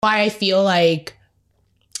Why I feel like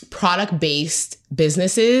product-based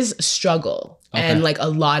businesses struggle. Okay. And like a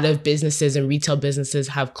lot of businesses and retail businesses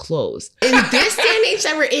have closed. In this day and age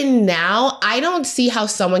that we're in now, I don't see how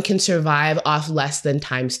someone can survive off less than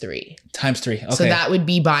times 3. Times 3. Okay. So that would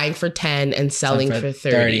be buying for 10 and selling for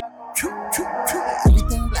 30.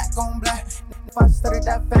 Everything black on black. If I studied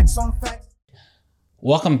that facts on facts.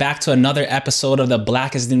 Welcome back to another episode of the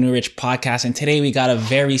Black is the New Rich podcast. And today we got a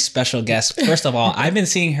very special guest. First of all, I've been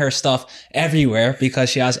seeing her stuff everywhere because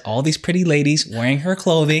she has all these pretty ladies wearing her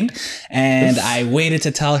clothing. And I waited to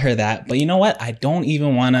tell her that. But you know what? I don't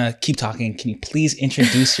even want to keep talking. Can you please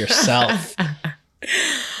introduce yourself?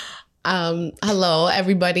 Hello,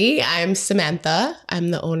 everybody. I'm Samantha. I'm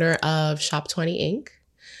the owner of Shop 20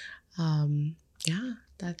 Inc. Yeah,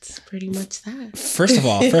 that's pretty much that. First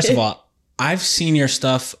of all, I've seen your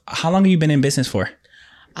stuff. How long have you been in business for?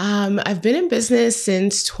 I've been in business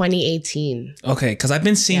since 2018. Okay, because I've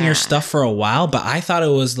been seeing your stuff for a while, but I thought it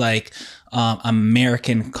was like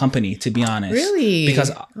American company, to be honest. Really?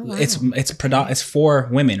 Because it's for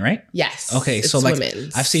women, right? Yes. Okay, so like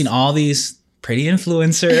women's. I've seen all these pretty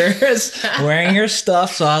influencers wearing your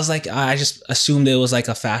stuff, so I was like, I just assumed it was like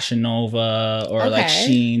a Fashion Nova or like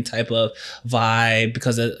Shein type of vibe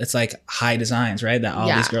because it's like high designs, right? That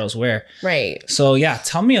all these girls wear. Right. So yeah,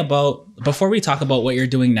 tell me about, before we talk about what you're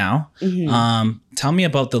doing now, tell me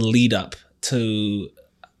about the lead up to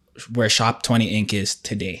where Shop 20 Inc. is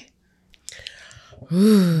today.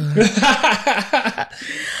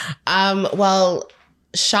 Well,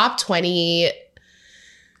 Shop 20.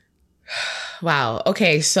 Wow.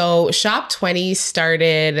 Okay. So Shop 20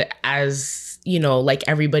 started as, like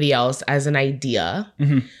everybody else, as an idea.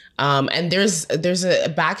 Mm-hmm. And there's a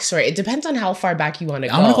backstory. It depends on how far back you want to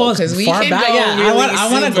go. I want to go as far back. I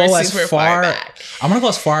want to go as far back. I want to go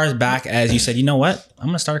as far as back as you said, you know what? I'm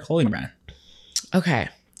going to start a clothing brand. Okay.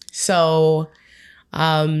 So,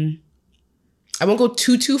 I won't go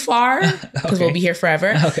too far because we'll be here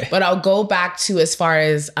forever. Okay. But I'll go back to as far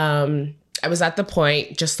as, I was at the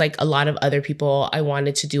point, just like a lot of other people, I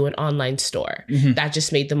wanted to do an online store. Mm-hmm. That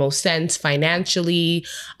just made the most sense financially,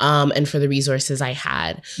 and for the resources I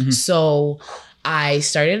had. Mm-hmm. So I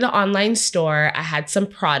started an online store. I had some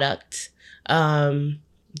product that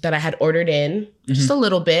I had ordered in, just a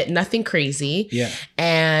little bit, nothing crazy. Yeah.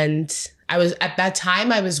 And at that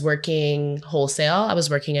time, I was working wholesale. I was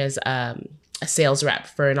working as a sales rep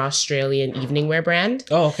for an Australian evening wear brand.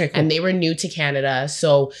 Oh, okay, cool. And they were new to Canada.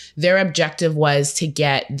 So their objective was to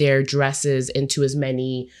get their dresses into as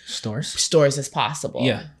many stores as possible.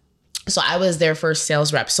 Yeah. So I was their first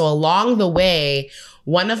sales rep. So along the way,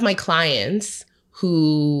 one of my clients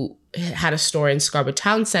who had a store in Scarborough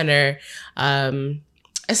Town Center,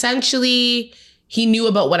 essentially, he knew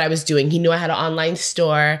about what I was doing. He knew I had an online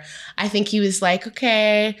store. I think he was like,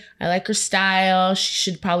 okay, I like her style. She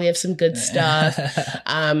should probably have some good stuff.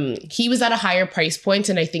 He was at a higher price point,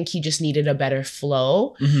 and I think he just needed a better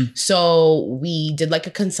flow. Mm-hmm. So we did like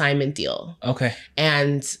a consignment deal. Okay.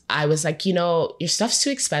 And I was like, your stuff's too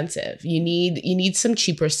expensive. You need some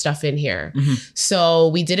cheaper stuff in here. Mm-hmm. So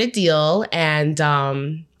we did a deal,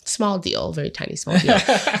 and small deal, very tiny small deal.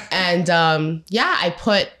 And I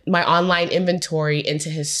put my online inventory into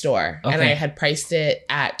his store, and I had priced it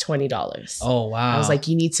at $20. Oh, wow. I was like,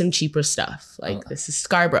 you need some cheaper stuff. Like, this is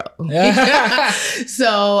Scarborough.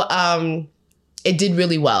 So it did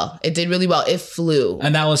really well. It flew.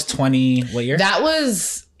 And that was what year? That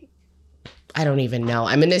was, I don't even know.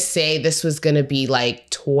 I'm going to say this was going to be like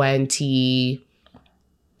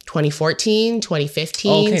 2014,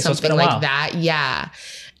 2015, something like that. Yeah.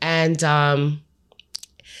 And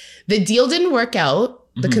the deal didn't work out.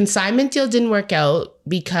 The consignment deal didn't work out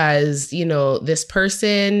because, this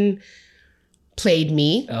person played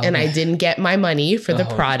me and I didn't get my money for the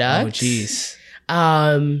product. Oh, geez.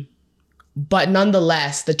 But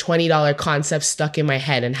nonetheless, the $20 concept stuck in my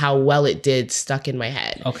head, and how well it did stuck in my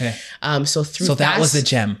head. Okay. So that was the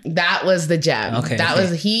gem. That was the gem. Okay.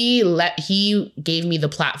 He gave me the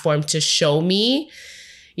platform to show me,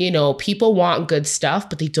 people want good stuff,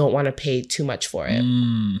 but they don't want to pay too much for it.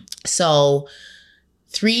 So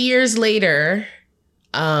 3 years later,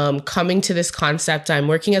 coming to this concept, I'm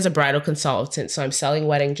working as a bridal consultant. So I'm selling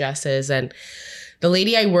wedding dresses, and the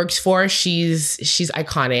lady I worked for, she's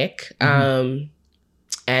iconic.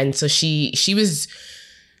 And so she was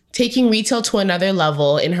taking retail to another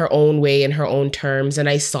level in her own way, in her own terms. And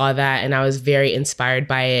I saw that, and I was very inspired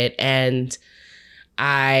by it. And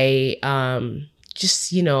I,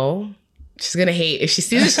 she's gonna hate. If she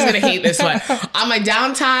sees this, she's gonna hate this one. On my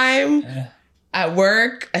downtime at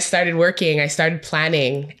work, I started working. I started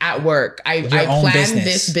planning at work. I planned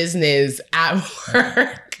this business at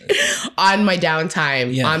work. on my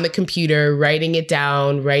downtime on the computer, writing it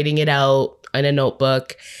down, writing it out in a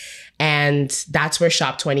notebook. And that's where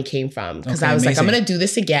Shop 20 came from. Because I was like, I'm going to do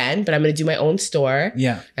this again, but I'm going to do my own store.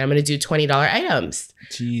 Yeah. And I'm going to do $20 items.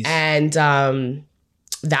 Jeez. And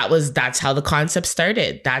that's how the concept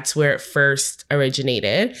started. That's where it first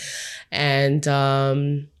originated. And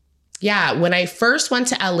when I first went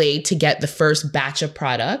to LA to get the first batch of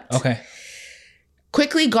product.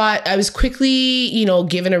 I was quickly,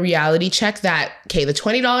 given a reality check that, okay, the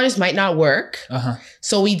 $20 might not work.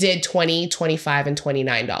 So we did $20, $25, and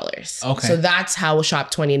 $29. Okay. So that's how Shop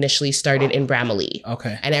 20 initially started in Bramalea.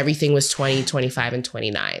 Okay. And everything was $20, $25, and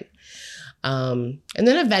 $29. And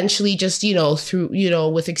then eventually just, through,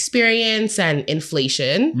 with experience and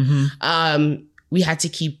inflation, we had to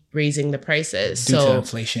keep raising the prices. Due to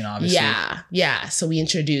inflation, obviously. Yeah. So we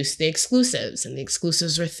introduced the exclusives, and the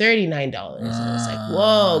exclusives were $39. And I was like,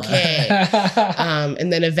 whoa, okay.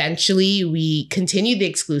 And then eventually we continued the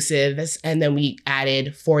exclusives, and then we added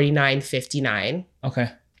 $49, $59. Okay.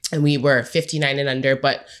 And we were $59 and under,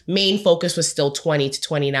 but main focus was still $20 to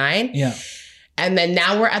 $29. Yeah. And then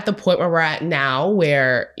now we're at the point where we're at now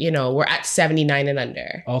where, we're at $79 and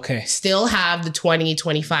under. Okay. Still have the $20,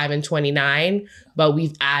 $25, and $29, but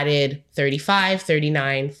we've added $35,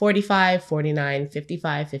 $39, $45, $49, $55,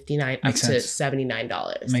 $59, up to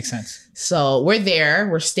 $79. Makes sense. So we're there.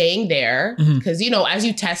 We're staying there because, as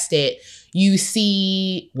you test it, you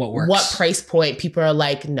see what works, what price point people are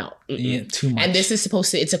like, no. Yeah, too much. And this is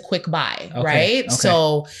it's a quick buy, right? Okay.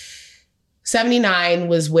 So 79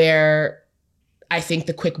 was where I think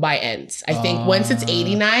the quick buy ends. I think once it's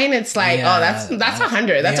 89, it's like, that's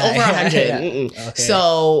 100. That's over 100. Yeah. Okay.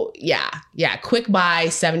 So yeah. Quick buy,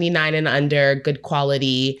 79 and under, good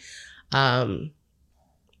quality.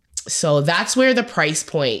 So that's where the price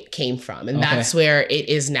point came from. And that's where it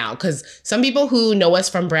is now. Because some people who know us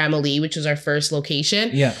from Bramalea, which was our first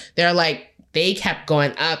location, they're like, they kept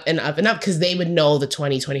going up and up and up because they would know the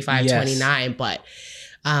 20, 25, 29. But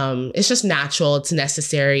it's just natural. It's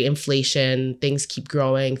necessary. Inflation, things keep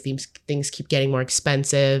growing. Things keep getting more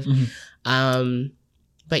expensive.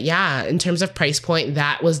 But yeah, in terms of price point,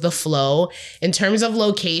 that was the flow. In terms of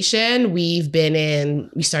location, we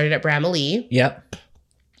started at Bramalea. Yep.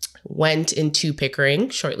 Went into Pickering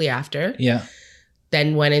shortly after. Yeah.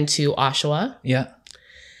 Then went into Oshawa. Yeah.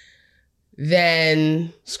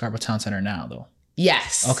 Then Scarborough Town Center now, though.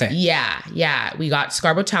 Yes. Okay. Yeah. We got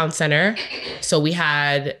Scarborough Town Center. So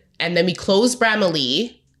and then we closed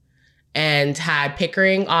Bramalea and had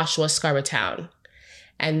Pickering, Oshawa, Scarborough Town.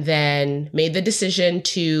 And then made the decision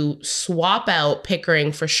to swap out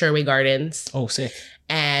Pickering for Sherway Gardens. Oh, sick.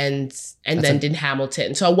 And then did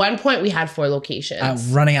Hamilton. So at one point we had 4 locations.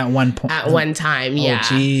 Running at one point. At one time, yeah. Oh,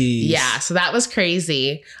 geez. Yeah, so that was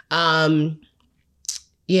crazy. And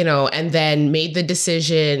then made the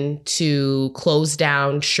decision to close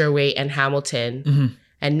down Sherway and Hamilton.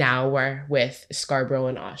 And now we're with Scarborough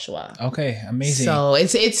and Oshawa. Okay, amazing. So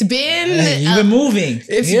it's been... You've been moving.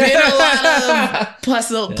 It's been a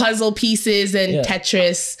lot of puzzle pieces and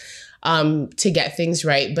Tetris to get things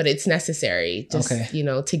right, but it's necessary. Just,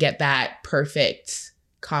 to get that perfect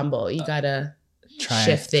combo, you gotta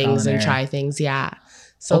shift things and try things. Yeah.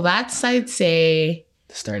 So that's, I'd say...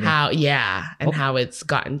 started how it's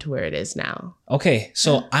gotten to where it is now. Okay,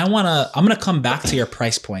 so I'm gonna come back to your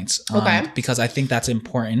price points because I think that's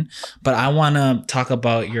important, but I want to talk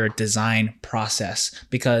about your design process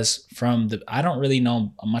because I don't really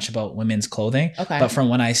know much about women's clothing, but from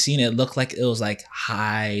when I seen it looked like it was like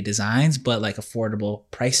high designs but like affordable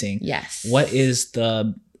pricing. Yes. What is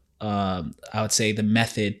the I would say the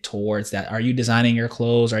method towards that? Are you designing your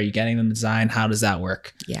clothes? Are you getting them designed? How does that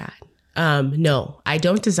work? Yeah. No, I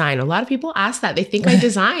don't design. A lot of people ask that. They think I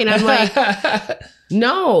design. I'm like,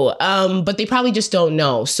 no. But they probably just don't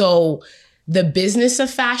know. So the business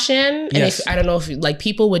of fashion, and I don't know if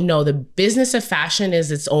people would know, the business of fashion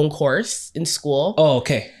is its own course in school. Oh,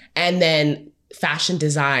 okay. And then fashion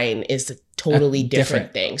design is a totally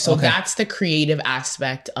different thing. So that's the creative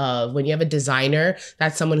aspect of when you have a designer,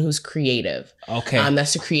 that's someone who's creative. Okay.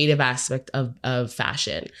 That's the creative aspect of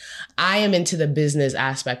fashion. I am into the business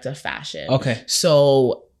aspect of fashion. Okay.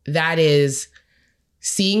 So that is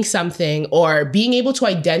seeing something or being able to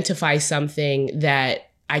identify something that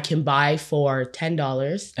I can buy for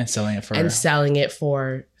 $10 and selling it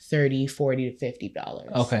for $30, $40 to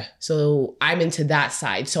 $50. Okay. So I'm into that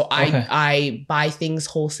side. So I buy things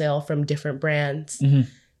wholesale from different brands,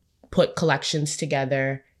 put collections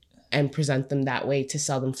together and present them that way to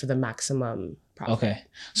sell them for the maximum profit. Okay.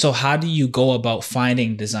 So how do you go about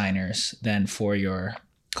finding designers then for your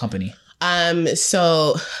company?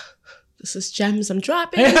 So this is gems I'm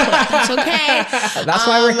dropping, but that's okay. That's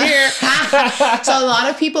why we're here. So a lot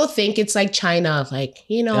of people think it's like China, like,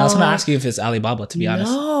 you know. I was going to ask you if it's Alibaba, to be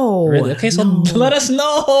honest. No. Really? Okay, so let us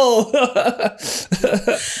know.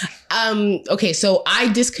 Okay, so I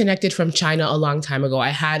disconnected from China a long time ago. I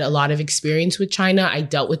had a lot of experience with China. I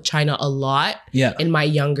dealt with China a lot in my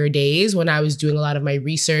younger days when I was doing a lot of my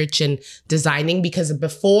research and designing, because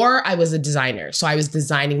before I was a designer. So I was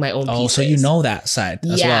designing my own pieces. Oh, so you know that side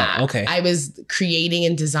as well. Okay. I was creating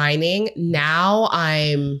and designing. Now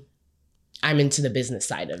I'm into the business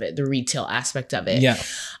side of it, the retail aspect of it. Yeah.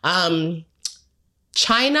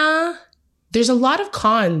 China, there's a lot of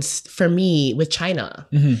cons for me with China.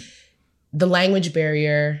 Mm-hmm. The language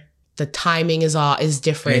barrier, the timing is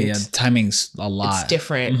different. Yeah, timing's a lot. It's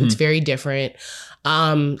different. Mm-hmm. It's very different.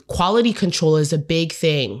 Quality control is a big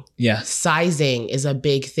thing. Yeah. Sizing is a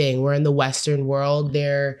big thing. We're in the Western world.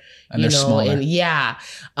 They're smaller.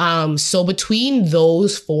 So between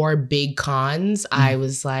those 4 big cons, I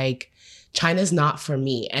was like, China's not for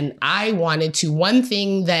me. And I wanted to, one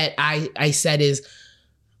thing that I said is,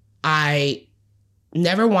 I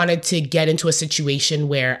never wanted to get into a situation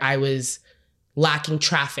where I was lacking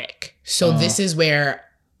traffic. So this is where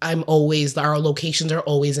our locations are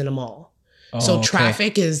always in a mall. So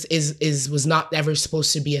traffic was not ever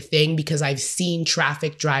supposed to be a thing, because I've seen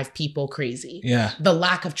traffic drive people crazy. Yeah. The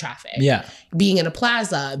lack of traffic. Yeah. Being in a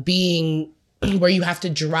plaza, being where you have to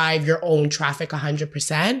drive your own traffic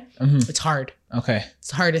 100%, it's hard. Okay. It's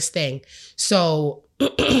the hardest thing. So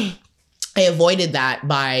I avoided that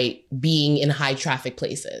by being in high traffic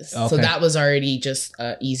places. Okay. So that was already just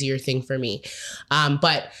an easier thing for me.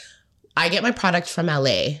 But I get my product from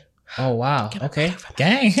LA. Oh, wow. Okay.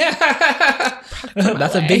 Gang.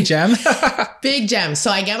 That's a big gem. Big gem.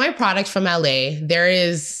 So I get my product from LA. There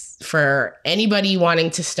is, for anybody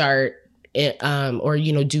wanting to start or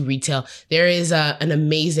do retail, there is a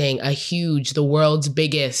huge, the world's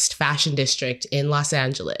biggest fashion district in Los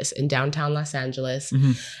Angeles, in downtown Los Angeles.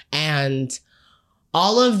 Mm-hmm. And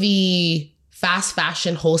all of the fast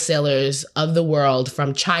fashion wholesalers of the world,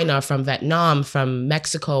 from China, from Vietnam, from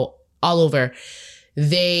Mexico, all over,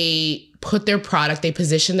 they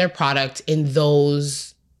position their product in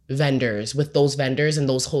those vendors, with those vendors and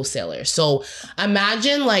those wholesalers. So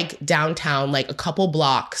imagine like downtown, like a couple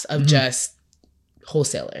blocks of just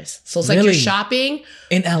wholesalers. So it's like you're shopping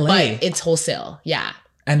in LA, but it's wholesale. Yeah.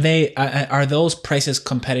 And they are those prices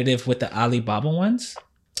competitive with the Alibaba ones?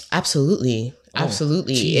 Absolutely.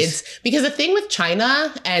 Absolutely. It's because the thing with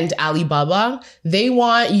China and Alibaba, they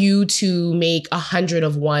want you to make 100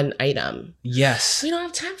 of one item. Yes. We don't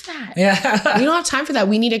have time for that. Yeah. We don't have time for that.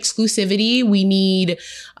 We need exclusivity. We need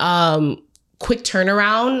quick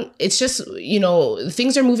turnaround. It's just,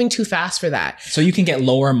 things are moving too fast for that. So you can get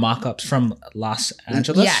lower mock-ups from Los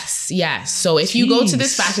Angeles? Yes. So if you go to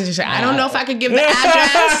this fashion district, I don't know if I could give the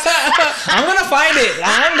address. I'm going to find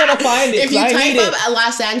it. If you type up a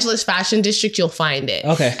Los Angeles fashion district, you'll find it.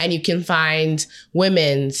 Okay. And you can find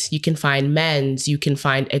women's, you can find men's, you can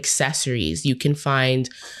find accessories, you can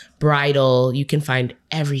find bridal, you can find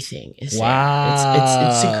everything.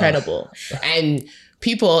 Wow. It's incredible. And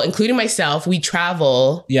people, including myself, we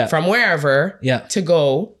travel from wherever to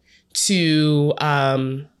go to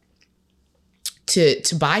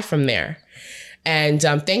buy from there. And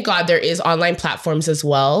thank God there is online platforms as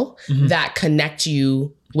well that connect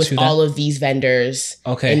you with all of these vendors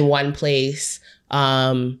in one place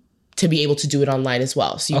to be able to do it online as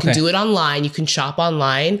well. So you can do it online, you can shop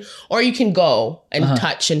online, or you can go and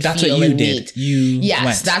touch and feel and meet.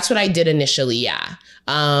 Yes, that's what I did initially,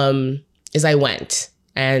 is I went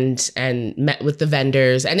and met with the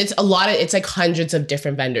vendors, and it's like hundreds of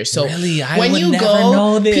different vendors. So really? When you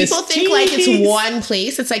go, people think like it's one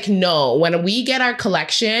place. It's like, no, when we get our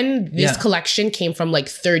collection, this collection came from like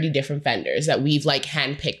 30 different vendors that we've like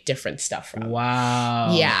handpicked different stuff from.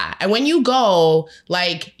 Wow. Yeah. And when you go,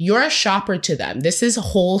 like, you're a shopper to them. This is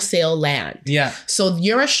wholesale land. Yeah. So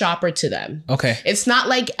you're a shopper to them. Okay. It's not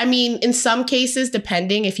like, I mean, in some cases,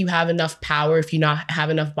 depending if you have enough power, if you not have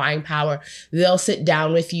enough buying power, they'll sit down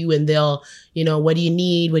with you and they'll, what do you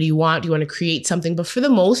need? What do you want? Do you want to create something? But for the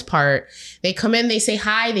most part, they come in, they say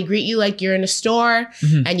hi, they greet you like you're in a store,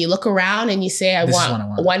 and you look around and you say, I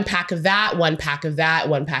want one pack of that, one pack of that,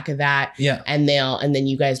 one pack of that. Yeah. And then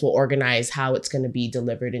you guys will organize how it's going to be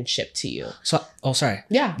delivered and shipped to you. So, sorry.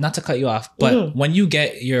 Yeah. Not to cut you off, but when you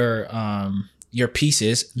get your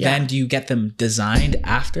pieces, then do you get them designed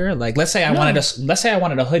after? Like, let's say I wanted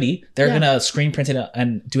a hoodie, they're going to screen print it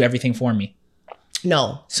and do everything for me.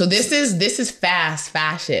 No. So this is fast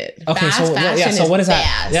fashion. Okay. Fast So fashion so what is fast.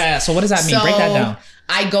 that? Yeah. So what does that mean? Break that down.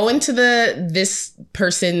 I go into this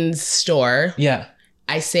person's store. Yeah.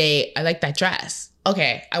 I say, I like that dress.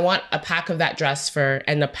 Okay, I want a pack of that dress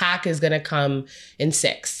and the pack is going to come in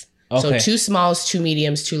 6. Okay. So 2 smalls, 2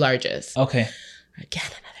 mediums, 2 larges. Okay. Again,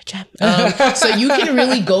 another gem. So you can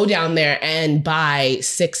really go down there and buy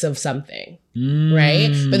 6 of something, right?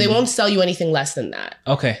 But they won't sell you anything less than that.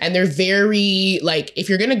 Okay. And they're very, like, if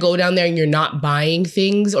you're going to go down there and you're not buying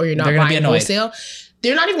things or you're not buying wholesale,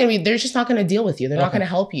 they're not even going to be, they're just not going to deal with you. They're not going to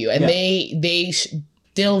help you. And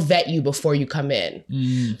they'll vet you before you come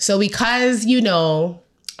in. So because, you know,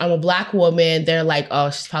 I'm a Black woman, they're like, oh,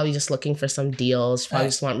 she's probably just looking for some deals. She probably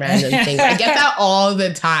just want random things. I get that all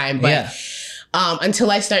the time. But until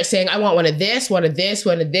I start saying, I want one of this, one of this,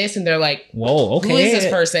 one of this. And they're like, whoa, okay. Who is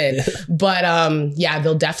this person? But yeah,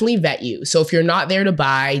 they'll definitely vet you. So if you're not there to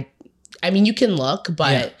buy, I mean, you can look,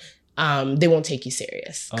 but they won't take you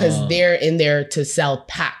serious because they're in there to sell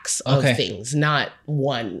packs of things, not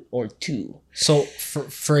 1 or 2. So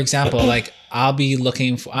for example, like I'm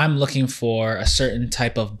looking for a certain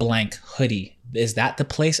type of blank hoodie. Is that the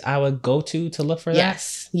place I would go to look for that?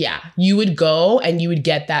 Yes. Yeah. You would go and you would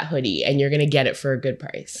get that hoodie and you're going to get it for a good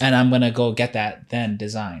price. And I'm going to go get that then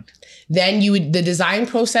designed. Then the design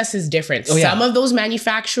process is different. Some of those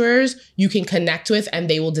manufacturers you can connect with and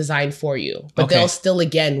they will design for you. But they'll still,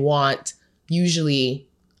 again, want usually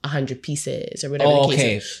 100 pieces or whatever the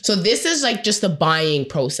case is. So this is like just the buying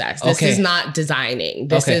process. This is not designing.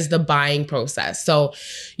 This is the buying process. So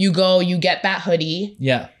you go, you get that hoodie.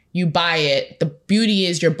 Yeah. You buy it. The beauty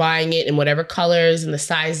is you're buying it in whatever colors and the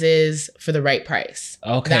sizes for the right price.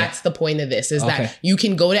 Okay. That's the point of this, is that you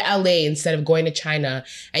can go to LA instead of going to China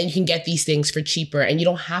and you can get these things for cheaper and you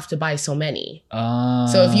don't have to buy so many.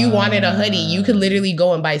 So if you wanted a hoodie, you could literally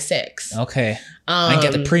go and buy 6. Okay. And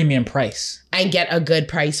get the premium price. And get a good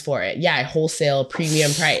price for it. Yeah, wholesale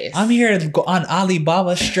premium price. I'm here to go on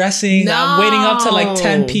Alibaba stressing. No. I'm waiting up to like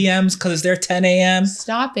 10 p.m.s because they're 10 a.m.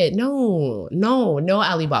 Stop it. No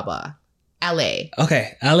Alibaba. LA.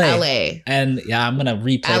 Okay, LA. LA. And yeah, I'm going to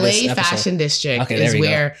replay this episode. LA Fashion District is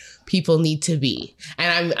where people need to be.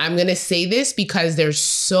 And I'm going to say this because there's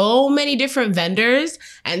so many different vendors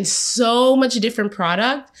and so much different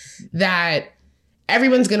product that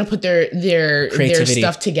everyone's going to put their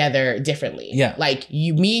stuff together differently. Yeah. Like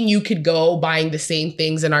me and you could go buying the same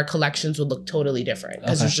things and our collections would look totally different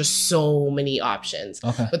because there's just so many options.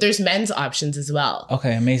 Okay. But there's men's options as well.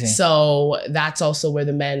 Okay, amazing. So that's also where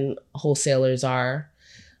the men wholesalers are.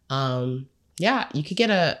 Yeah, you could get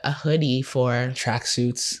a hoodie for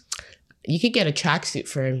tracksuits. You could get a tracksuit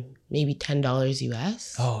for maybe $10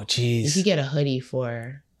 US. Oh, geez. You could get a hoodie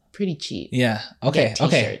for pretty cheap. Yeah. Okay.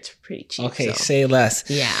 T-shirts, pretty cheap. Okay. So. Say less.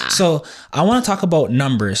 Yeah. So I want to talk about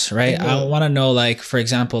numbers, right? Mm-hmm. I want to know, like, for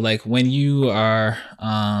example, like when you are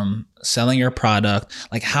selling your product,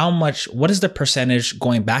 like what is the percentage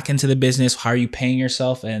going back into the business? How are you paying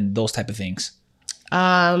yourself and those type of things?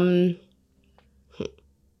 Okay.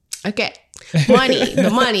 The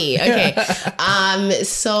money. Okay.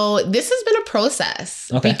 So this has been a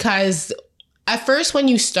process because at first, when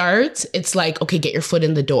you start, it's like, okay, get your foot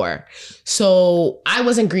in the door. So I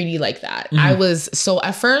wasn't greedy like that. Mm-hmm.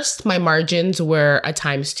 At first, my margins were a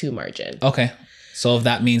 ×2 margin. Okay. So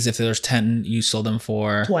that means if there's 10, you sold them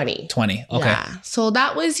for 20. Okay. Yeah. So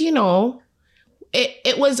that was,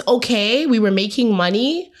 it was okay. We were making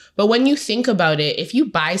money. But when you think about it, if you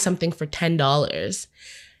buy something for $10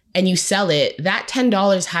 and you sell it, that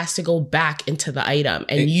 $10 has to go back into the item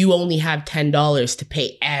and you only have $10 to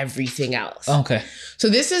pay everything else. Okay. So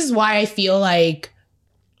this is why I feel like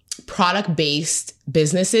product-based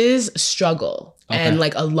businesses struggle. Okay. And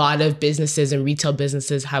like a lot of businesses and retail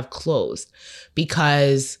businesses have closed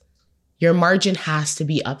because your margin has to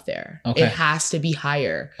be up there. Okay. It has to be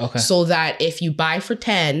higher. Okay. So that if you buy for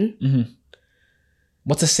 10. Mm-hmm.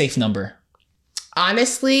 What's a safe number?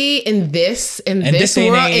 Honestly, in this world, in this day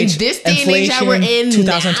and age that we're in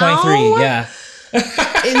 2023, now, yeah.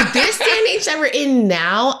 In this day and age that we're in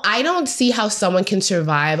now, I don't see how someone can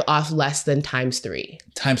survive off less than ×3.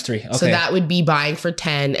 ×3, okay. So that would be buying for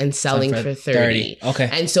 10 and selling for 30. Okay.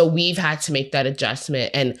 And so we've had to make that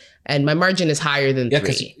adjustment, and my margin is higher than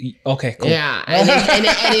 3. Okay, cool. Yeah, and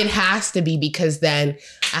it has to be because then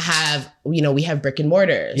I have, we have brick and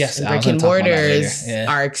mortars. Yes, and brick and mortars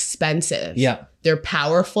are expensive. Yeah. They're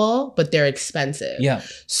powerful, but they're expensive. Yeah.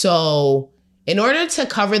 So in order to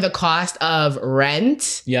cover the cost of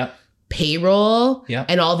rent, payroll,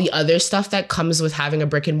 and all the other stuff that comes with having a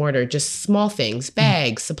brick and mortar, just small things,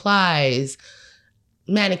 bags, supplies,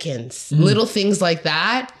 mannequins, little things like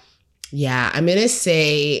that. Yeah, I'm going to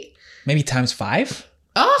say... Maybe ×5?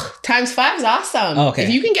 Oh, ×5 is awesome. Oh, okay. If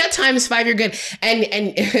you can get ×5, you're good.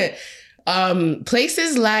 And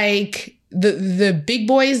places like the big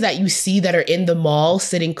boys that you see that are in the mall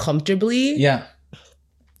sitting comfortably. Yeah.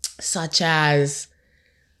 Such as,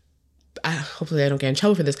 hopefully I don't get in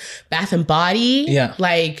trouble for this, Bath and Body. Yeah.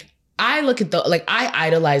 Like, I look at I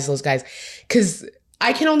idolize those guys because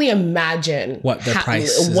I can only imagine what their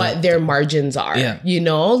price, what their margins are. Yeah. You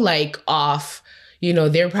know, like off, you know,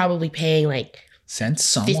 they're probably paying like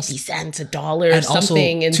cents, 50 cents, $1 or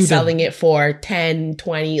something, and selling it for 10,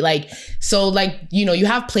 20. Like, so like, you know, you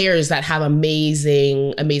have players that have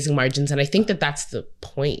amazing margins. And I think that that's the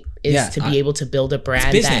point, is to be able to build a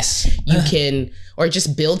brand that you can, or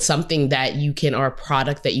just build something that you can, or a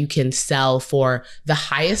product that you can sell for the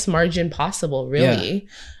highest margin possible, really.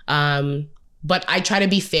 Yeah. But I try to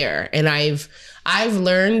be fair, and I've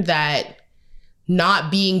learned that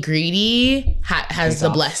not being greedy has the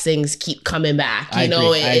blessings keep coming back. You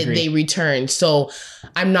know, they return. So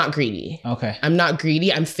I'm not greedy. Okay. I'm not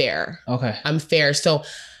greedy. I'm fair. Okay. I'm fair. So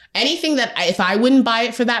anything that if I wouldn't buy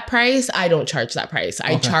it for that price, I don't charge that price.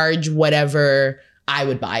 I charge whatever I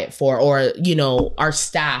would buy it for, or, you know, our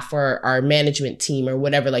staff or our management team or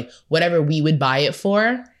whatever, like whatever we would buy it for.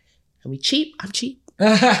 And we cheap. I'm cheap.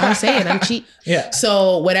 I'm saying I'm cheap. Yeah.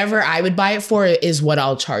 So whatever I would buy it for is what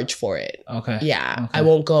I'll charge for it. Okay. Yeah. Okay. I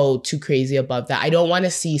won't go too crazy above that. I don't want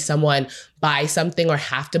to see someone buy something or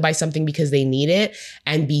have to buy something because they need it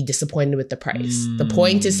and be disappointed with the price. The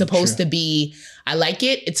point is supposed to be, I like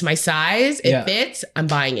it. It's my size. It fits. I'm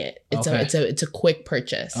buying it. It's a quick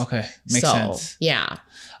purchase. Okay. Makes sense. Yeah.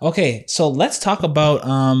 Okay, so let's talk about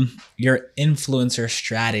your influencer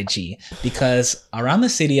strategy, because around the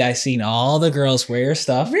city I've seen all the girls wear your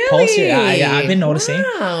stuff. Really? Post your, I've been noticing,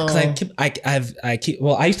 because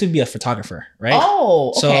Wow. I used to be a photographer, right? Oh,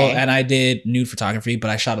 okay. So, and I did nude photography, but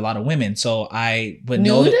I shot a lot of women, so I would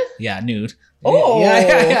Nude? nude. Oh,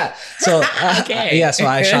 yeah. So okay. So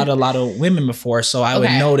I shot a lot of women before, so I would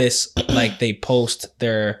notice like they post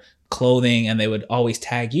their clothing and they would always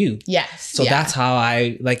tag you. Yes. So that's how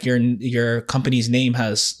I like your company's name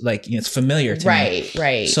has, like, you know, it's familiar to me.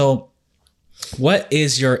 Right. So what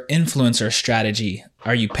is your influencer strategy?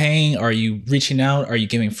 Are you paying? Are you reaching out? Are you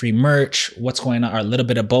giving free merch? What's going on? Or a little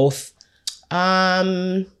bit of both?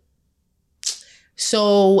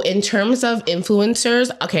 So in terms of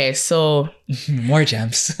influencers, okay, so more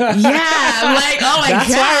gems. Yeah, I'm like, oh my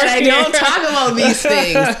God, I don't talk about these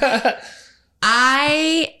things.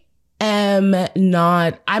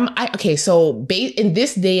 In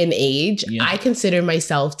this day and age, I consider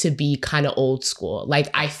myself to be kind of old school. Like,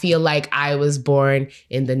 I feel like I was born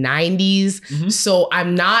in the 90s. So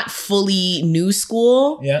I'm not fully new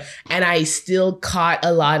school. Yeah. And I still caught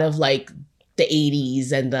a lot of like the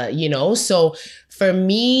 80s and the, you know, so for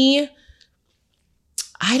me,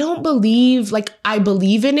 I don't believe, like, I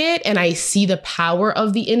believe in it and I see the power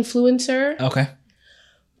of the influencer. Okay.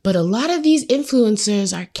 But a lot of these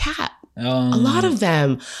influencers are cap. A lot of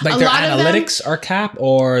them. Like their analytics are cap,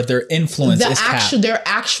 or their influence is cap? Their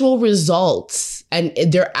actual results and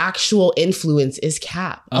their actual influence is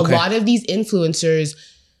cap. Okay. A lot of these influencers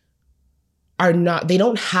they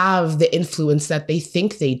don't have the influence that they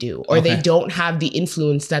think they do, or they don't have the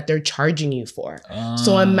influence that they're charging you for.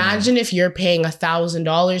 So imagine if you're paying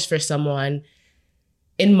 $1,000 for someone.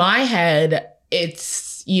 In my head,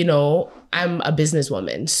 it's, you know, I'm a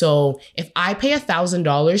businesswoman. So if I pay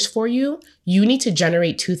 $1,000 for you, you need to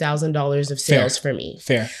generate $2,000 of sales for me.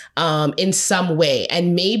 Fair. In some way.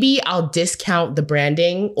 And maybe I'll discount the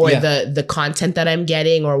branding or the content that I'm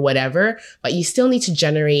getting or whatever, but you still need to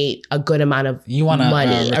generate a good amount of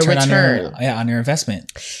money, a return. On your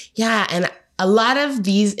investment. Yeah. And a lot of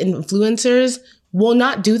these influencers will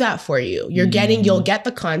not do that for you. You'll get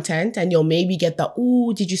the content and you'll maybe get the,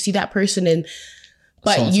 ooh, did you see that person?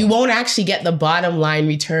 But you won't actually get the bottom line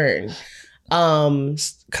return. Can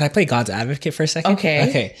I play God's advocate for a second?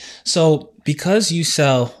 Okay. So because you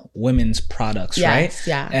sell women's products, right?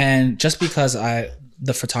 Yeah. And just because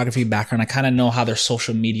the photography background, I kind of know how their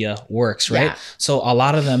social media works, right? Yeah. So a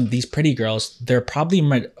lot of them, these pretty girls, they're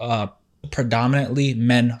probably predominantly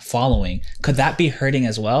men following. Could that be hurting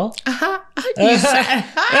as well?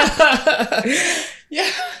 Yeah,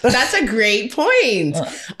 that's a great point.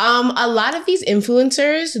 A lot of these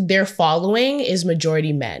influencers, their following is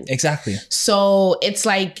majority men. Exactly. So it's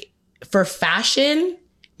like, for fashion,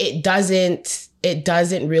 it doesn't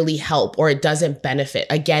really help, or it doesn't benefit.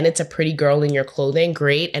 Again, it's a pretty girl in your clothing,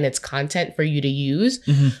 great, and it's content for you to use.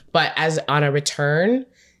 But as on a return,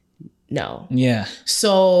 No. Yeah.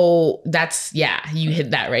 So that's, you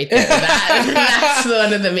hit that right there. That's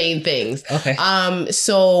one of the main things. Okay.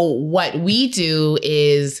 So what we do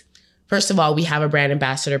is, first of all, we have a brand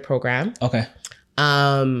ambassador program. Okay.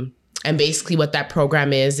 And basically what that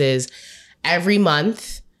program is every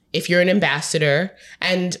month, if you're an ambassador,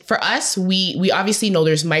 and for us, we obviously know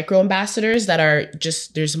there's micro ambassadors that are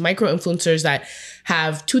there's micro influencers that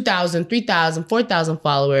have 2,000, 3,000, 4,000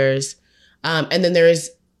 followers. And then there's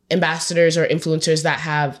ambassadors or influencers that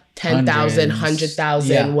have 10,000,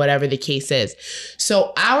 100,000, whatever the case is.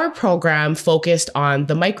 So our program focused on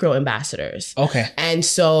the micro ambassadors. Okay. And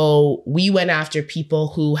so we went after people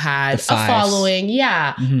who had a following.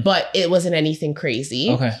 But it wasn't anything crazy.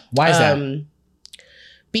 Okay. Why is that?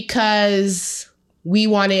 Because we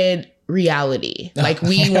wanted reality. Like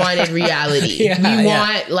we wanted reality. We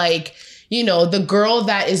want like, you know, the girl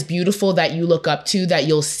that is beautiful that you look up to that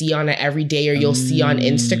you'll see on it every day or you'll see on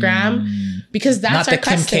Instagram, because that's our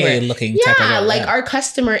customer. Not the Kim K looking type of girl. Like our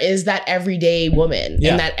customer is that everyday woman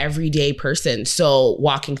and that everyday person. So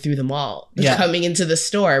walking through the mall, coming into the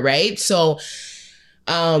store, right? So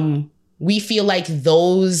we feel like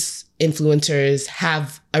those influencers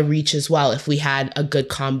have a reach as well if we had a good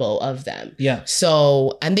combo of them. Yeah.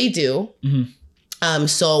 So, and they do.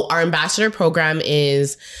 So our ambassador program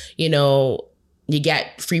is, you know, you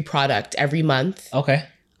get free product every month. Okay.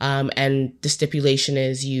 And the stipulation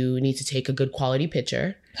is you need to take a good quality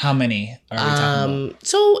picture. How many are we talking about?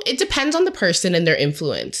 So it depends on the person and their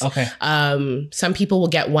influence. Okay. Some people will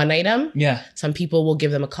get one item. Yeah. Some people will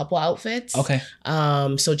give them a couple outfits. Okay.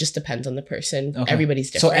 So it just depends on the person. Okay.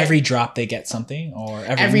 Everybody's different. So every drop they get something, or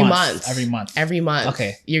every month? Every month. Every month.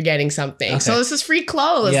 Okay. You're getting something. Okay. So this is free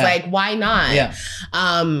clothes. Yeah. Like, why not? Yeah.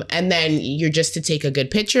 And then you're just to take a good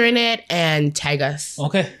picture in it and tag us.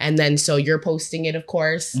 Okay. And then so you're posting it, of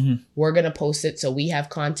course. We're gonna post it so we have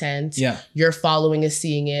content. Yeah. Your following is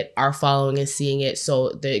seeing it, our following is seeing it, so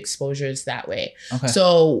the exposure is that way. Okay.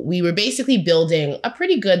 So we were basically building a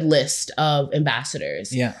pretty good list of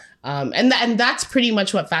ambassadors. Yeah. And that's pretty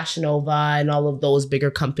much what Fashion Nova and all of those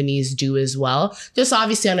bigger companies do as well. Just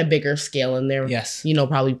obviously on a bigger scale, and they're, you know,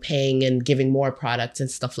 probably paying and giving more products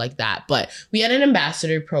and stuff like that. But we had an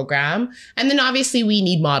ambassador program, and then obviously we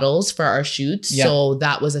need models for our shoots. Yeah. So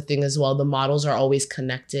that was a thing as well. The models are always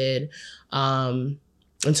connected.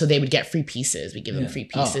 And so they would get free pieces. We give them free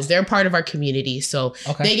pieces. They're part of our community. So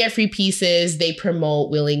they get free pieces. They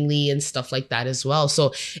promote willingly and stuff like that as well.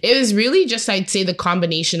 So it was really just, I'd say, the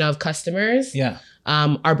combination of customers,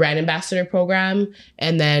 our brand ambassador program,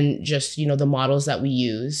 and then just, you know, the models that we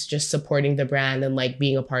use, just supporting the brand and like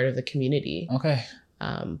being a part of the community. Okay.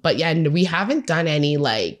 But yeah, we haven't done any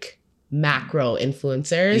like macro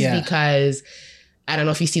influencers because I don't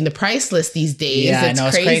know if you've seen the price list these days. Yeah, I know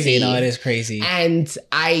it's crazy. No, it is crazy. And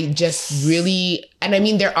I just really, and I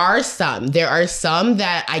mean, there are some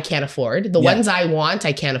that I can't afford. The ones I want,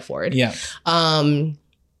 I can't afford. Yeah.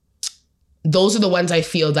 Those are the ones I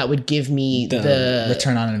feel that would give me the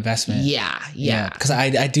return on investment. Yeah. Yeah. Because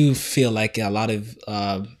I do feel like a lot of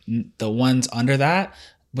the ones under that,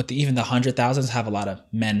 with even the 100,000s have a lot of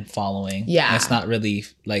men following. Yeah. And it's not really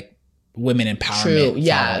like women empowerment. True.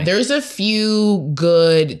 Yeah. Following. There's a few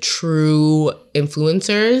good, true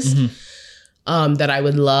influencers that I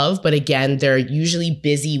would love. But again, they're usually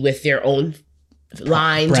busy with their own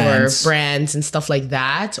lines or brands and stuff like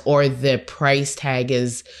that. Or the price tag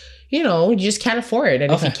is, you know, you just can't afford.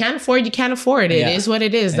 And if you can't afford, you can't afford. It is what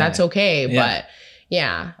it is. That's okay. But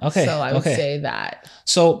yeah. Okay. So I would say that.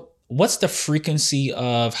 So what's the frequency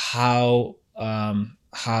of how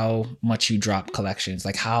much you drop collections?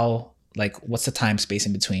 Like what's the time space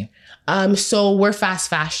in between? So we're fast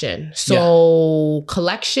fashion. So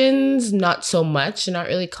collections, not so much. Not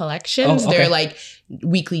really collections. They're like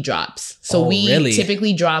weekly drops. So we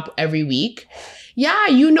typically drop every week. Yeah,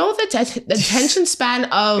 you know the attention span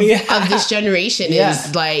of this generation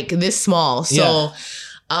is like this small. So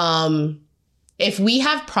if we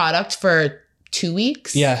have product for 2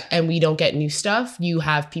 weeks and we don't get new stuff, you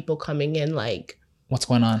have people coming in like, what's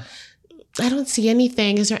going on? I don't see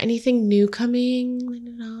anything. Is there anything new coming?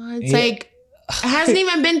 It's like, it hasn't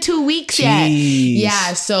even been 2 weeks yet.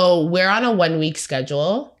 Yeah, so we're on a 1 week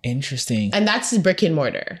schedule. Interesting. And that's brick and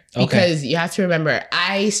mortar. Because you have to remember,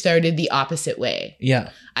 I started the opposite way.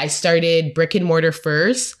 Yeah. I started brick and mortar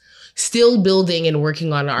first, still building and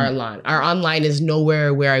working on our online. Our online is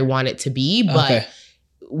nowhere where I want it to be, but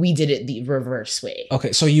we did it the reverse way.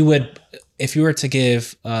 Okay, so you would, if you were to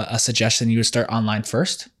give a suggestion, you would start online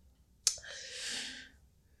first?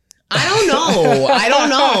 I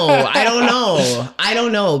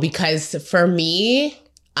don't know because for me,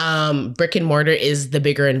 brick and mortar is the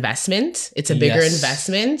bigger investment. It's a bigger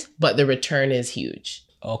investment, but the return is huge.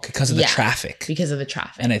 Okay, because of the traffic. Because of the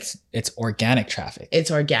traffic. And it's organic traffic.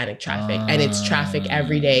 It's organic traffic. And it's traffic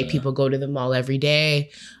every day. People go to the mall every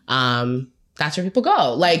day. That's where people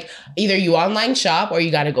go. Like, either you online shop or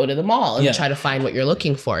you got to go to the mall and try to find what you're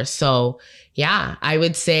looking for. So, yeah, I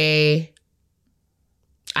would say,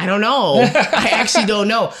 I don't know. I actually don't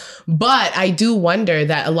know. But I do wonder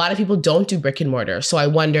that a lot of people don't do brick and mortar. So I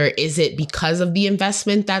wonder, is it because of the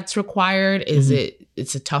investment that's required? Is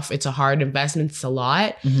it's a hard investment. It's a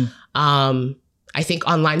lot. I think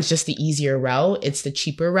online is just the easier route. It's the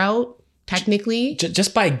cheaper route, technically.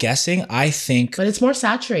 Just by guessing, I think. But it's more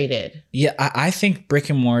saturated. Yeah, I think brick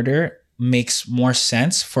and mortar makes more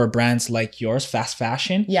sense for brands like yours, fast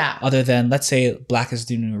fashion. Yeah. Other than, let's say, Black is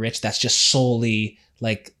the New Rich, that's just solely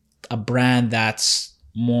like a brand that's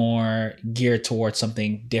more geared towards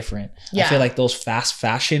something different. I feel like those fast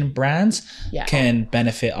fashion brands can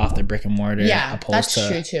benefit off the brick and mortar. That's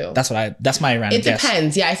true too. That's my random guess. It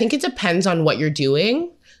depends. Yeah, I think it depends on what you're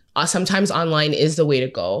doing. Sometimes online is the way to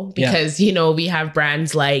go because, we have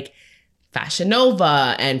brands like Fashion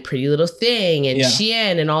Nova and Pretty Little Thing and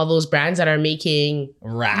Shein and all those brands that are making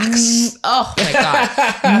racks. Oh my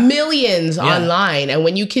God. Millions online. And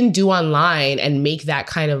when you can do online and make that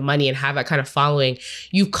kind of money and have that kind of following,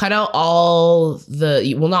 you've cut out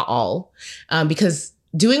not all, because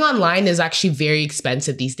doing online is actually very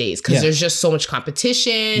expensive these days because there's just so much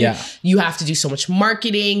competition. You have to do so much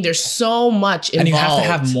marketing. There's so much involved. And you have to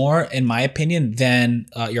have more, in my opinion, than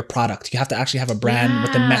your product. You have to actually have a brand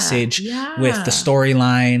with a message, with the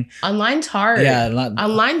storyline. Online's hard.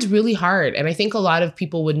 Online's really hard. And I think a lot of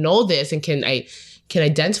people would know this and can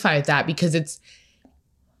identify with that because it's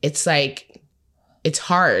like, it's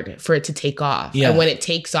hard for it to take off. And when it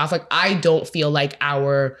takes off, like, I don't feel like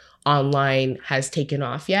our online has taken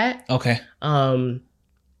off yet. Okay. But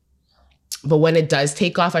when it does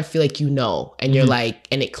take off, I feel like and you're like,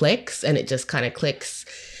 and it clicks and it just kind of clicks.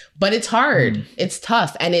 But it's hard. It's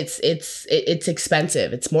tough and it's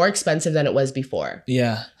expensive. It's more expensive than it was before.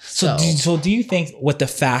 Yeah. So do you think with the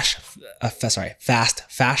fast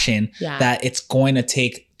fashion that it's going to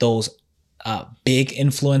take those big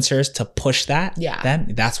influencers to push that?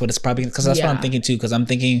 Then that's what it's probably, because that's what I'm thinking too. Because I'm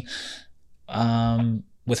thinking,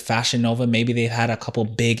 with Fashion Nova, maybe they've had a couple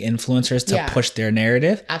big influencers to push their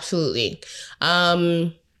narrative. Absolutely.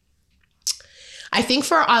 I think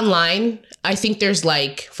for online, I think there's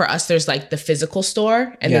for us, there's the physical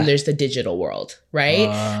store and then there's the digital world, right?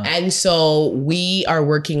 And so we are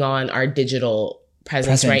working on our digital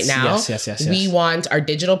presence right now. Yes. We want our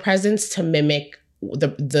digital presence to mimic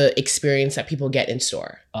the experience that people get in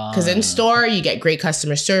store. Because in store, you get great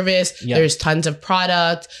customer service. There's tons of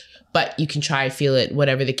product. But you can try, feel it,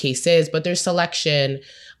 whatever the case is. But there's selection,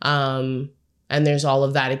 and there's all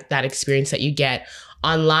of that experience that you get.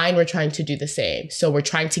 Online, we're trying to do the same. So we're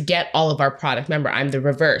trying to get all of our product. Remember, I'm the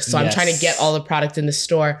reverse. So I'm trying to get all the product in the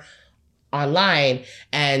store online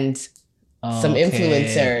and some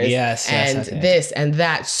influencers this and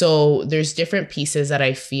that. So there's different pieces that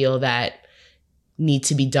I feel that need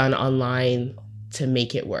to be done online to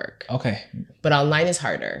make it work. Okay. But online is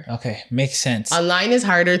harder. Okay. Makes sense. Online is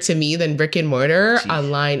harder to me than brick and mortar.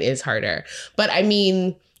 Online is harder. But I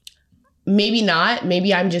mean, maybe not.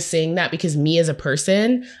 Maybe I'm just saying that because me as a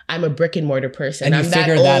person, I'm a brick and mortar person. And I'm you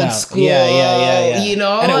figured that out. School, yeah.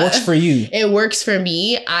 And it works for you. It works for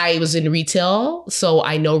me. I was in retail, so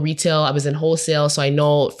I know retail. I was in wholesale, so I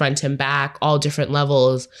know front and back, all different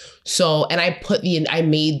levels. So, and I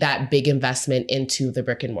made that big investment into the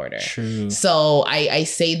brick and mortar. True. So I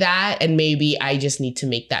say that, and maybe I just need to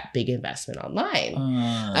make that big investment online.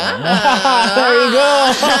 There you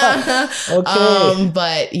go. Okay.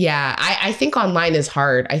 But yeah, I think online is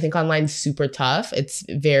hard. I think online is super tough. It's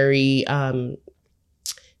very,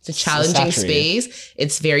 it's a challenging space.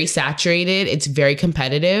 It's very saturated. It's very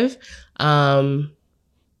competitive. Yeah.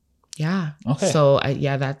 Okay. So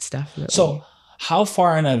that's definitely. So how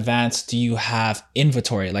far in advance do you have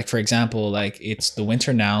inventory? Like, for example, it's the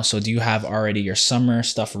winter now. So do you have already your summer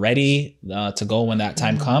stuff ready to go when that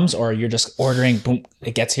time comes? Or you're just ordering, boom,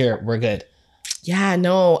 it gets here, we're good? Yeah,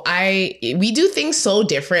 no, we do things so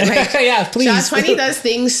different. Like, yeah, please. Shot 20 does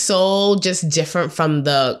things so just different from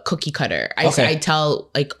the cookie cutter. I tell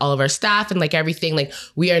all of our staff and everything,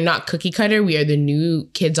 we are not cookie cutter. We are the new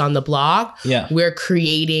kids on the block. Yeah. We're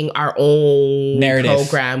creating our own narrative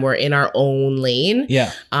program. We're in our own lane.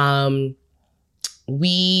 Yeah.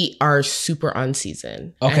 we are super on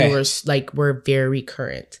season. Okay. And we're very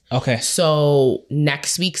current. Okay. So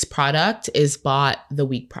next week's product is bought the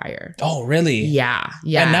week prior. Oh, really? Yeah.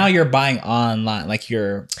 Yeah. And now you're buying online, like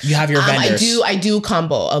you have your vendors. I do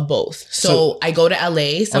combo of both. So I go to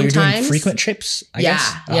LA sometimes. Oh, you're doing frequent trips, I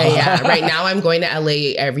guess? Yeah. Right now I'm going to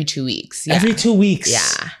LA every 2 weeks. Yeah. Every 2 weeks?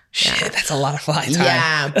 Yeah. Shit, that's a lot of flight time.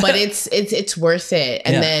 Yeah, but it's worth it.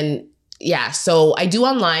 And then so I do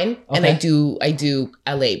online and I do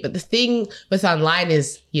LA. But the thing with online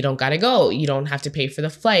is you don't gotta go. You don't have to pay for the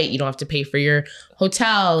flight. You don't have to pay for your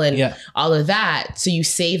hotel and all of that. So you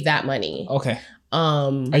save that money. Okay.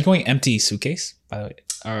 Are you going empty suitcase, by the way?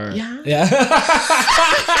 Or yeah.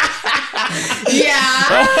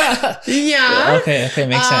 Yeah. Okay,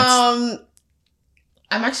 makes sense.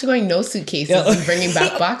 I'm actually going no suitcases and bringing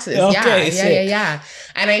back boxes. Yeah.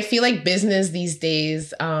 And I feel like business these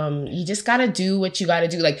days, you just gotta do what you gotta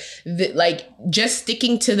do. Like just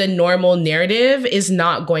sticking to the normal narrative is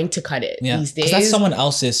not going to cut it these days. That's someone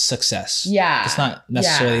else's success. Yeah. It's not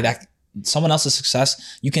necessarily that someone else's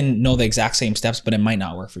success. You can know the exact same steps, but it might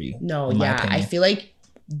not work for you. No, I feel like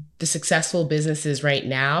the successful businesses right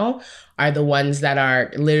now are the ones that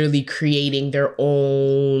are literally creating their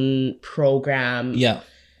own program. Yeah.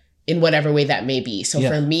 In whatever way that may be. So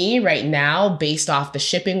for me right now, based off the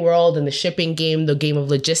shipping world and the shipping game, the game of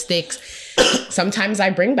logistics, sometimes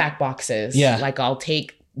I bring back boxes. Yeah. Like I'll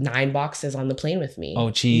take 9 boxes on the plane with me.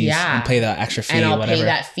 Oh, geez. Yeah. And pay that extra fee. And I'll pay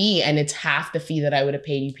that fee. And it's half the fee that I would have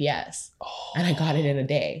paid UPS. Oh. And I got it in a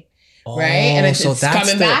day. Right? And it's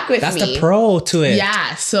coming back with me. That's the pro to it.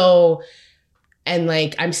 Yeah. So, and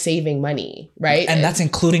like I'm saving money, right? And that's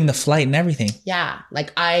including the flight and everything. Yeah.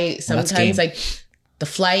 Like I sometimes like the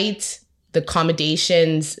flight, the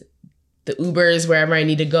accommodations, the Ubers, wherever I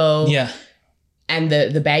need to go. Yeah. And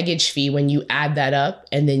the baggage fee, when you add that up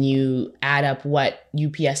and then you add up what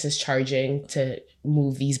UPS is charging to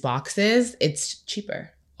move these boxes, it's cheaper.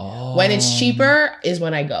 Oh. When it's cheaper is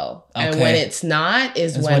when I go. Okay. And when it's not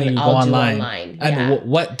is when I'll do online. And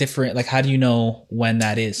what different, like how do you know when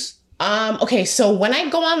that is? Okay, so when I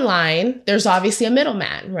go online, there's obviously a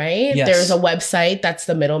middleman, right? Yes. There's a website that's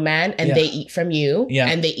the middleman and they eat from you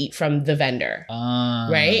and they eat from the vendor,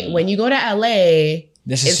 right? When you go to LA,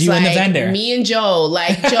 this is you and the vendor. Me and Joe,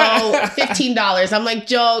 like Joe, $15. I'm like,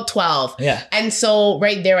 Joe, $12. Yeah. And so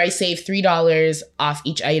right there, I save $3 off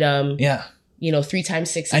each item. Yeah. 3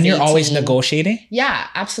 times 6 is And you're 18. always negotiating? Yeah,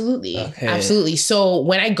 absolutely. Okay. Absolutely. So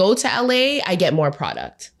when I go to LA, I get more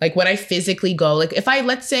product. Like when I physically go, like if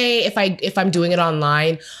I'm doing it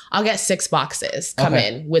online, I'll get 6 boxes come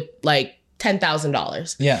in with like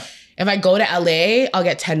 $10,000. Yeah. If I go to LA, I'll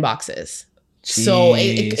get 10 boxes. Jeez. So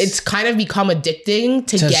it's kind of become addicting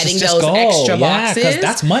to getting those extra boxes. Because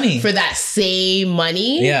that's money. For that same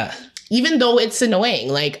money. Yeah. Even though it's annoying,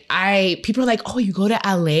 like people are like, "Oh, you go to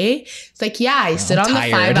LA?" It's like, yeah, I sit on the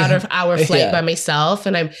 5-hour flight by myself,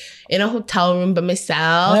 and I'm in a hotel room by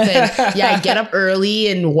myself, and I get up early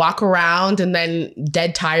and walk around, and then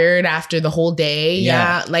dead tired after the whole day.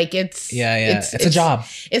 Yeah, like it's a job.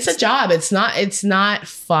 It's a job. It's not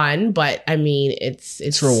fun, but I mean,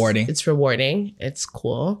 it's rewarding. It's rewarding. It's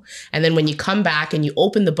cool. And then when you come back and you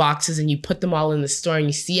open the boxes and you put them all in the store and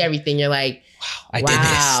you see everything, you're like, I did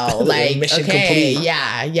this. Like, mission complete. complete.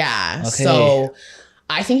 Yeah. Okay. So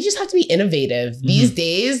I think you just have to be innovative. These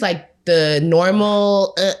days, like the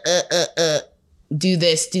normal do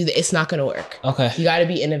this, it's not going to work. Okay. You got to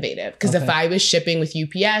be innovative. Because if I was shipping with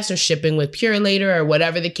UPS or shipping with Purolator or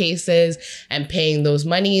whatever the case is and paying those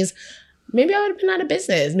monies, maybe I would have been out of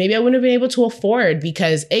business. Maybe I wouldn't have been able to afford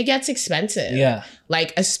because it gets expensive. Yeah.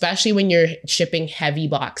 Like, especially when you're shipping heavy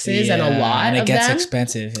boxes and a lot of them. And it gets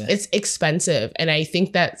expensive. Yeah. It's expensive. And I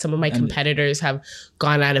think that some of my competitors have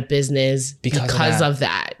gone out of business because of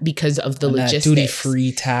that. Because of the logistics.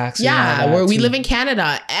 Duty-free tax. Yeah. Where we live in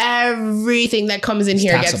Canada, everything that comes in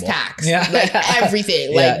here gets taxed. Yeah. Like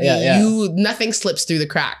everything. Nothing slips through the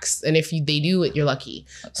cracks. And if they do it, you're lucky.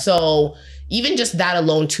 So even just that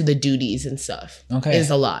alone to the duties and stuff is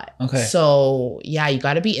a lot. Okay. So yeah, you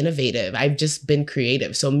got to be innovative. I've just been creative.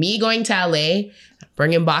 So me going to LA,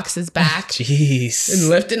 bringing boxes back, jeez, and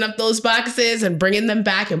lifting up those boxes and bringing them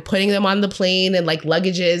back and putting them on the plane and like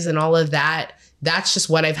luggages and all of that. That's just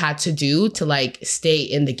what I've had to do to like stay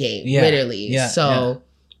in the game, literally. Yeah. So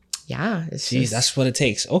yeah, that's what it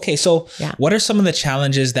takes. Okay, so what are some of the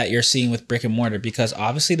challenges that you're seeing with brick and mortar? Because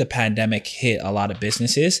obviously the pandemic hit a lot of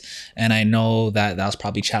businesses, and I know that was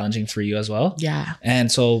probably challenging for you as well. Yeah. And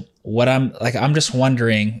so I'm just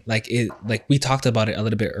wondering, like we talked about it a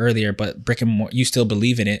little bit earlier, but brick and mortar, you still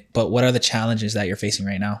believe in it, but what are the challenges that you're facing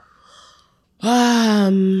right now?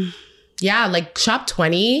 Yeah, like Shop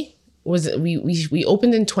 20 was we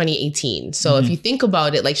opened in 2018. So if you think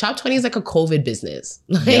about it, like Shop 20 is like a COVID business.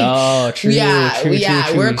 Like, true.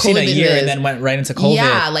 We're a COVID business. Year and then went right into COVID.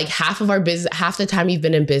 Yeah, like half of our business, half the time we've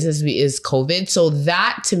been in business is COVID. So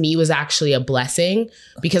that to me was actually a blessing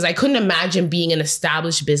because I couldn't imagine being an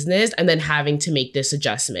established business and then having to make this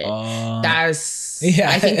adjustment. I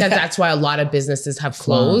think that's why a lot of businesses have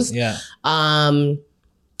closed. Yeah.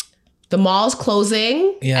 The mall's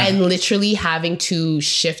closing and literally having to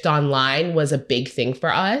shift online was a big thing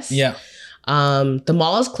for us. Yeah. The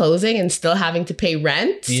mall is closing and still having to pay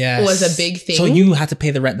rent was a big thing. So you had to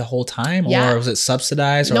pay the rent the whole time or was it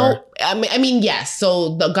subsidized? No, I mean, yes.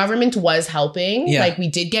 So the government was helping. Yeah. Like we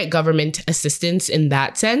did get government assistance in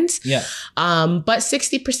that sense. Yeah. But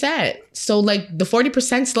 60%. So like the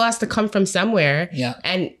 40% still has to come from somewhere. Yeah.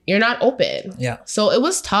 And you're not open. Yeah. So it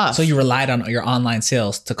was tough. So you relied on your online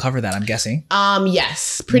sales to cover that, I'm guessing.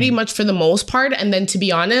 Yes, pretty much for the most part. And then to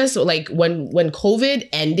be honest, like when COVID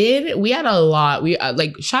ended, we had a lot. We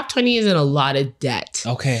like Shop 20 is in a lot of debt.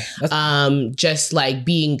 Okay. Just like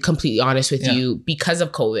being completely honest with you because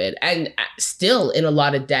of COVID and still in a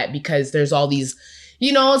lot of debt because there's all these,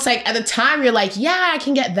 you know, it's like at the time you're like, yeah, I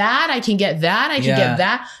can get that. I can get that. I can get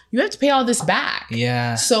that. You have to pay all this back.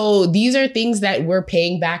 Yeah. So these are things that we're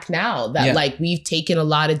paying back now that like we've taken a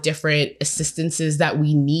lot of different assistances that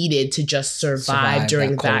we needed to just survive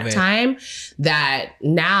during that time that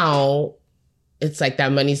now it's like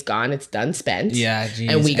that money's gone. It's done spent. Yeah. Geez.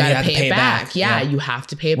 And we got to pay it back. Yeah, you have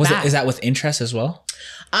to pay it back. Is that with interest as well?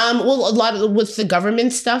 Well, a lot of with the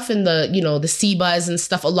government stuff and the, you know, the CBUS and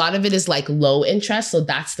stuff, a lot of it is like low interest. So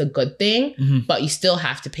that's the good thing, but you still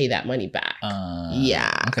have to pay that money back.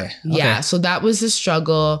 Okay. Yeah. So that was the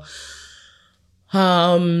struggle.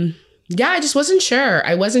 Yeah, I just wasn't sure.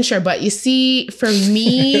 But you see, for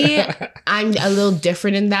me, I'm a little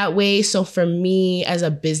different in that way. So for me as a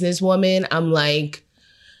businesswoman, I'm like,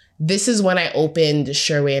 this is when I opened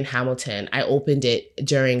Sherway in Hamilton. I opened it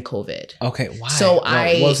during COVID. Okay, why? So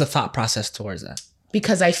what was the thought process towards that?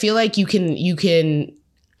 Because I feel like you can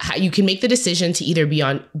make the decision to either be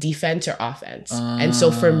on defense or offense. And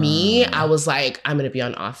so for me, I was like, I'm going to be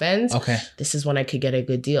on offense. Okay. This is when I could get a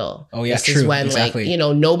good deal. Oh yeah, this is when like, you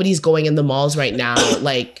know, nobody's going in the malls right now.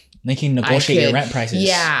 Like they can negotiate your rent prices.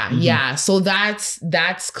 Yeah. Yeah. So that's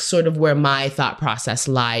sort of where my thought process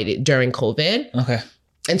lied during COVID. Okay.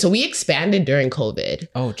 And so we expanded during COVID.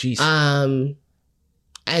 Oh, geez. And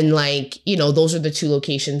like, you know, those are the 2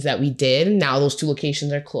 locations that we did. Now those 2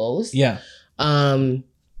 locations are closed. Yeah.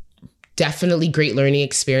 Definitely great learning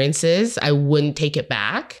experiences. I wouldn't take it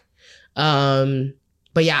back. But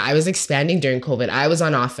yeah, I was expanding during COVID. I was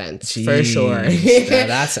on offense for sure.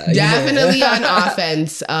 That's definitely on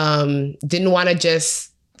offense. Didn't want to just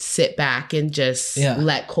sit back and just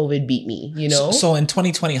let COVID beat me, you know? So in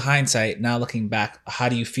 2020 hindsight, now looking back, how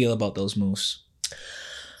do you feel about those moves?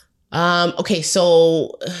 Okay,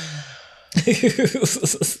 so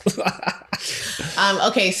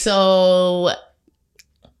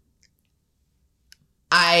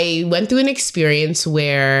I went through an experience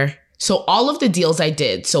where, so all of the deals I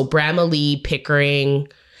did, so Bramalea, Pickering,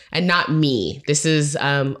 and not me, this is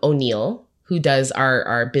O'Neill, who does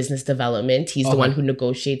our business development. He's the one who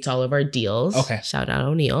negotiates all of our deals. Okay. Shout out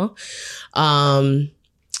O'Neill. So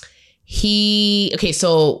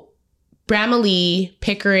Bramalea,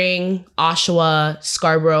 Pickering, Oshawa,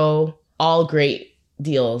 Scarborough, all great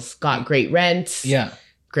deals. Got great rents. Yeah.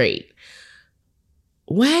 Great.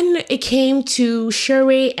 When it came to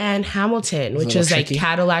Sherway and Hamilton, which was like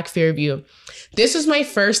Cadillac Fairview, this was my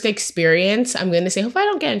first experience. I'm going to say, hope I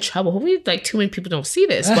don't get in trouble. Hopefully like too many people don't see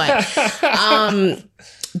this, but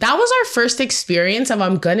that was our first experience of,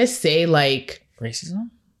 I'm going to say like racism?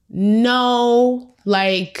 No,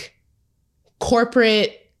 like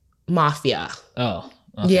corporate mafia. Oh.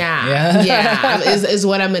 Okay. Yeah. Is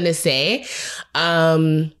what I'm going to say.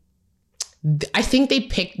 I think they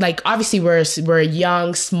picked, like, obviously we're a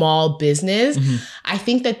young, small business. I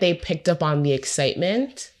think that they picked up on the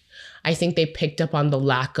excitement. I think they picked up on the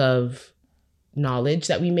lack of knowledge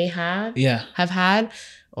that we may have had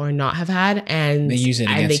or not have had. And they use it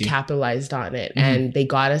and they capitalized on it. And they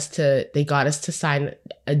got us to sign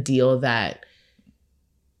a deal that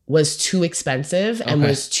was too expensive and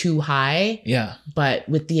was too high. Yeah. But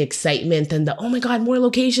with the excitement and the, oh my God, more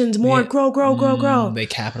locations, more, grow. They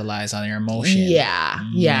capitalize on your emotion. Yeah.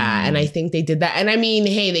 Yeah. And I think they did that. And I mean,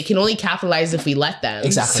 hey, they can only capitalize if we let them.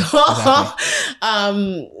 Exactly.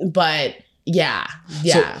 But yeah.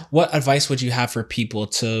 So what advice would you have for people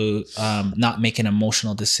to not make an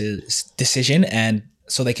emotional decision and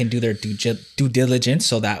so they can do their due diligence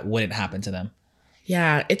so that wouldn't happen to them?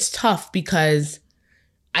 Yeah, it's tough because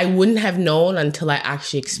I wouldn't have known until I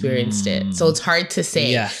actually experienced it. So it's hard to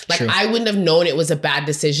say. Yeah, like true. I wouldn't have known it was a bad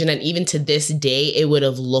decision. And even to this day, it would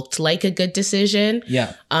have looked like a good decision.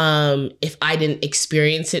 Yeah. If I didn't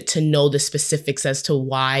experience it to know the specifics as to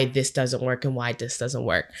why this doesn't work and why this doesn't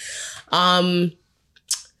work.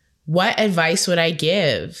 What advice would I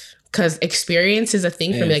give? Because experience is a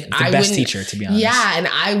thing for me. Like, it's the best teacher, to be honest. Yeah, and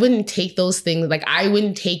I wouldn't take those things. Like, I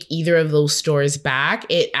wouldn't take either of those stores back.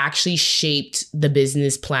 It actually shaped the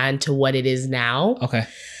business plan to what it is now. Okay.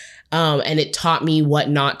 And it taught me what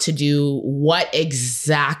not to do, what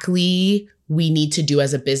exactly we need to do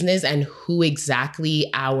as a business, and who exactly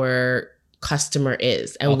our customer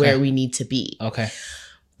is and where we need to be. Okay.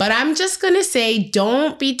 But I'm just going to say,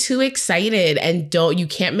 don't be too excited, and you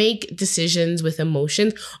can't make decisions with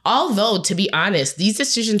emotions. Although, to be honest, these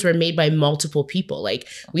decisions were made by multiple people. Like,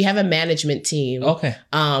 we have a management team of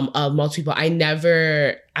multiple people.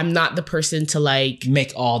 I'm not the person to like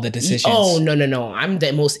make all the decisions. Oh, no. I'm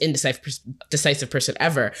the most decisive person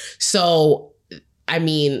ever. So, I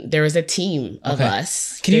mean, there is a team of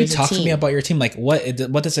us. Can you talk to me about your team? Like, what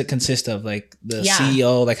does it consist of? Like the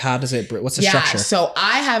CEO, like how does it, what's the structure? So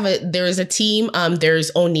there is a team. There's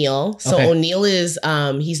O'Neill. So O'Neill is,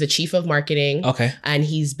 he's the chief of marketing. Okay. And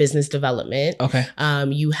he's business development. Okay.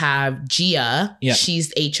 You have Gia. Yeah.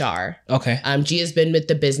 She's HR. Okay. Gia's been with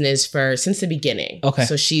the business since the beginning. Okay.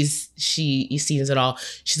 So she sees it all.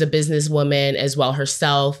 She's a businesswoman as well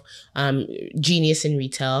herself. Genius in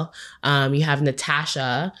retail. You have Natasha,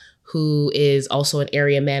 who is also an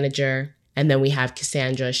area manager, and then we have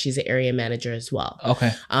Cassandra. She's an area manager as well.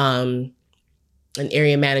 Okay. And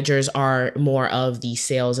area managers are more of the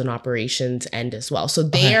sales and operations end as well. So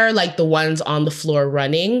they are like the ones on the floor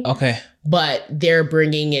running. Okay. But they're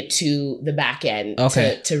bringing it to the back end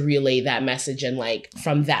to relay that message and like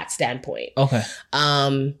from that standpoint. Okay.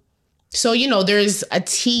 So, there's a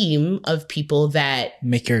team of people that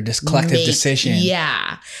make your collective decision.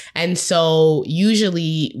 Yeah. And so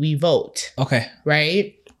usually we vote. Okay.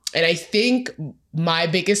 Right. And I think my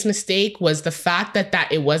biggest mistake was the fact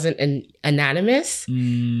that it wasn't unanimous.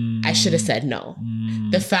 I should have said no.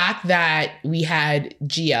 The fact that we had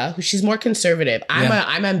Gia, who she's more conservative.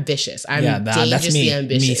 I'm ambitious. I'm dangerously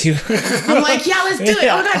ambitious. Me too. I'm like, yeah, let's do it.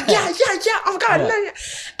 Oh my God, yeah. Oh my God. Yeah.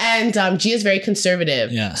 And Gia's very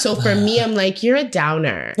conservative. Yeah. So for me, I'm like, you're a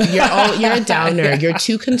downer. You're a downer. You're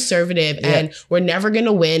too conservative, and we're never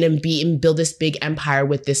gonna win and build this big empire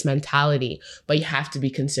with this mentality. But you have to be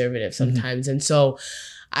conservative sometimes, and so.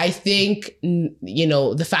 I think,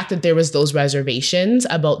 the fact that there was those reservations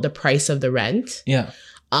about the price of the rent. Yeah.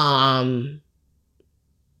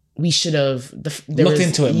 We should have looked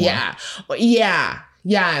into it more.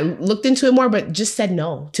 Yeah. Looked into it more, but just said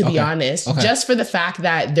no, to be honest. Okay. Just for the fact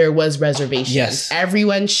that there was reservations. Yes.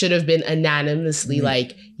 Everyone should have been unanimously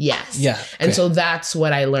like, yes. Yeah. And so that's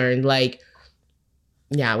what I learned. Like,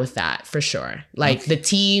 yeah, with that, for sure. Like the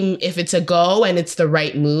team, if it's a go and it's the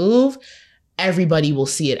right move, everybody will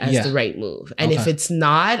see it as the right move. And if it's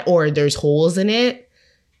not, or there's holes in it,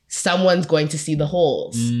 someone's going to see the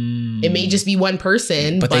holes. It may just be one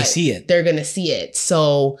person, but they see it. They're going to see it.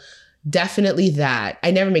 So definitely that. I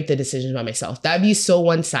never make the decisions by myself. That'd be so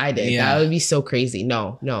one-sided. Yeah. That would be so crazy.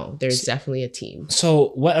 No, there's definitely a team.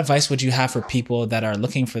 So what advice would you have for people that are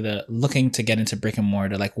looking to get into brick and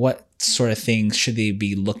mortar? Like, what sort of things should they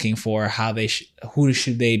be looking for? Who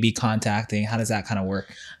should they be contacting? How does that kind of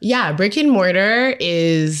work? Yeah, brick and mortar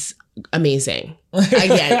is amazing.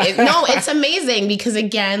 Again, it's amazing because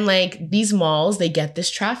again, like these malls, they get this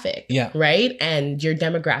traffic, right? And your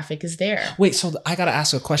demographic is there. Wait, so I gotta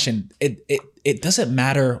ask a question. It doesn't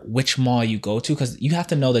matter which mall you go to because you have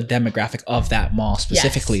to know the demographic of that mall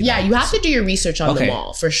specifically. Yes. Yeah, you have to do your research on the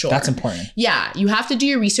mall for sure. That's important. Yeah, you have to do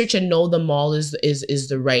your research and know the mall is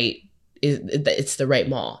the right. It's the right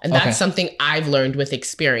mall. And that's something I've learned with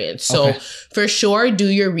experience. So for sure, do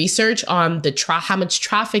your research on how much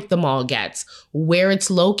traffic the mall gets, where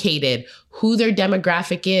it's located, who their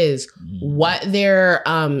demographic is, what their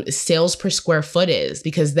sales per square foot is,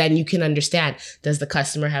 because then you can understand, does the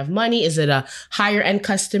customer have money? Is it a higher end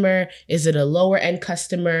customer? Is it a lower end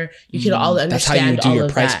customer? You can all understand that's how you do all your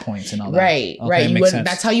of price that. Points and all that. Right.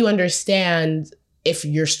 That's how you understand if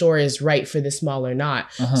your store is right for this mall or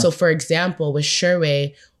not. So for example, with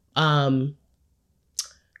Sherway,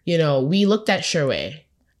 we looked at Sherway,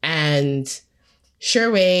 and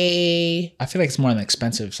Sherway, I feel like it's more on the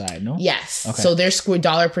expensive side, no? Yes. Okay. So their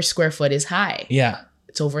dollar per square foot is high. Yeah.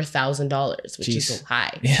 It's over $1,000, which is so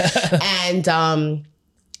high. Yeah. And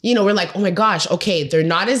we're like, oh my gosh, okay, they're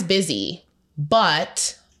not as busy,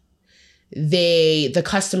 but the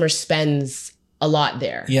customer spends a lot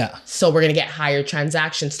there. Yeah. So we're going to get higher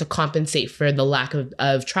transactions to compensate for the lack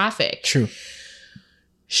of traffic. True.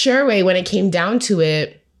 Sherway, when it came down to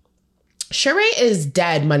it, Sherway is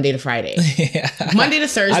dead Monday to Friday. Yeah. Monday to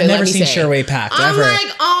Thursday. I've never seen Sherway packed. I'm ever.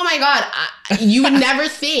 like, oh my God. You would never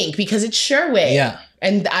think because it's Sherway. Yeah.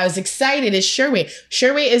 And I was excited. It's Sherway.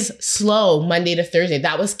 Sherway is slow Monday to Thursday.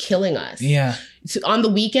 That was killing us. Yeah. So on the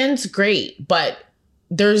weekends, great. But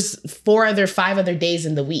there's 5 other days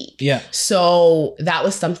in the week. Yeah. So that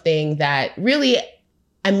was something that really,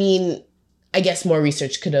 I mean, I guess more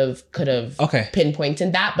research could have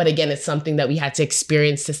pinpointed that. But again, it's something that we had to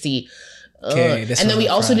experience to see. Okay, and then we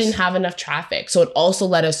also didn't have enough traffic. So it also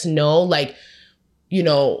let us know, like, you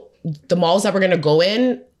know, the malls that we're going to go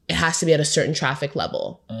in, it has to be at a certain traffic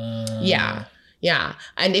level. Yeah. Yeah.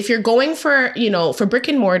 And if you're going for, you know, for brick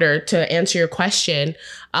and mortar, to answer your question,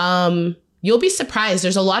 you'll be surprised.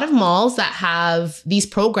 There's a lot of malls that have these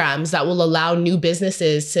programs that will allow new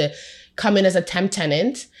businesses to come in as a temp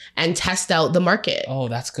tenant and test out the market. Oh,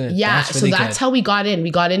 that's good. Yeah. That's really that's how we got in.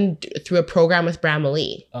 We got in through a program with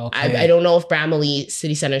Bramalea. Okay. I don't know if Bramalea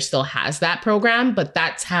City Center still has that program, but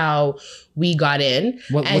that's how we got in.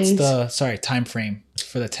 What's the time frame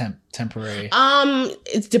for the temporary?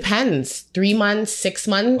 It depends. 3 months, 6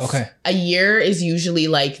 months. Okay. A year is usually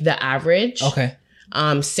like the average. Okay.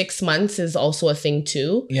 6 months is also a thing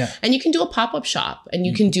too. Yeah. And you can do a pop-up shop, and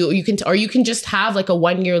you can just have like a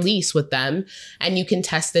 1-year lease with them, and you can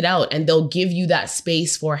test it out, and they'll give you that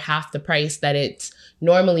space for half the price that it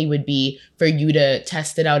normally would be for you to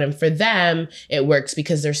test it out. And for them, it works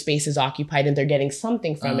because their space is occupied and they're getting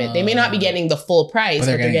something from it. They may not be getting the full price,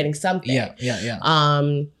 but they're getting something.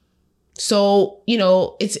 Yeah. So, you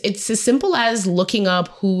know, it's as simple as looking up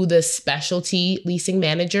who the specialty leasing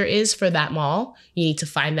manager is for that mall. You need to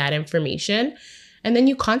find that information, and then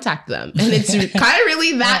you contact them. And it's kind of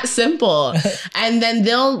really that simple. And then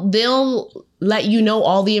they'll let you know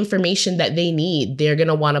all the information that they need. They're going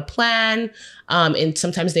to want a plan. And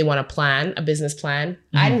sometimes they want a business plan.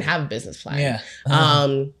 I didn't have a business plan.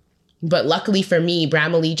 Yeah. But luckily for me,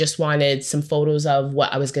 Bramalea just wanted some photos of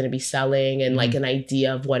what I was going to be selling and like an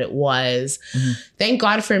idea of what it was. Thank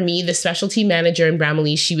God for me, the specialty manager in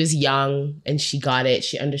Bramalea, she was young and she got it.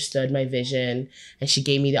 She understood my vision and she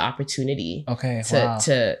gave me the opportunity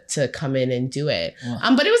to come in and do it.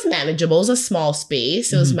 Wow. But it was manageable. It was a small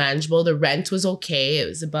space. It was manageable. The rent was okay. It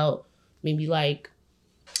was about maybe like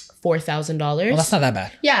 $4,000. Well, that's not that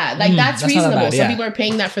bad. Yeah, like that's reasonable. Bad, yeah. Some people are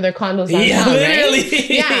paying that for their condos downtown, yeah, literally. Right?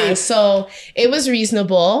 Yeah, so it was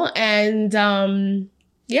reasonable. And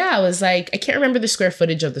I was like, I can't remember the square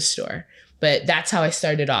footage of the store, but that's how I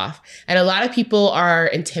started off. And a lot of people are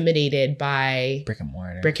intimidated by brick and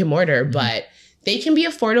mortar, but they can be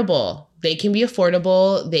affordable. They can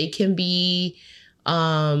be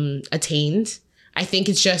attained. I think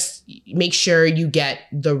it's just make sure you get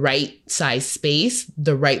the right size space,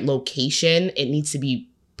 the right location. It needs to be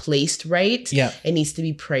placed right. Yeah. It needs to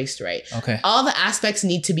be priced right. Okay. All the aspects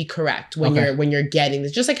need to be correct when you're getting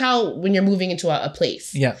this. Just like how when you're moving into a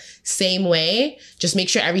place. Yeah. Same way, just make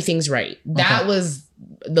sure everything's right. That was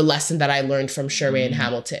the lesson that I learned from Sherway and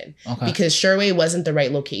Hamilton. Okay. Because Sherway wasn't the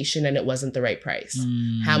right location and it wasn't the right price.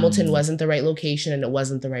 Hamilton wasn't the right location and it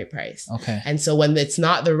wasn't the right price. Okay. And so when it's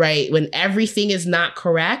not when everything is not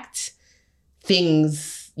correct,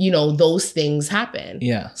 things, those things happen.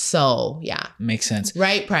 Yeah. So yeah. Makes sense.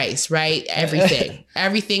 Right price, right? Everything.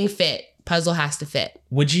 Everything fit. Puzzle has to fit.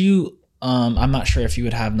 Would you, I'm not sure if you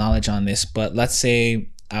would have knowledge on this, but let's say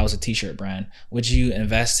I was a t-shirt brand. Would you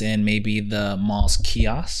invest in maybe the mall's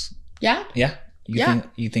kiosks? Yeah. Yeah.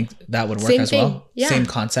 You think that would work as well? Yeah. Same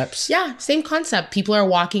concepts? Yeah, same concept. People are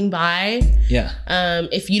walking by. Yeah.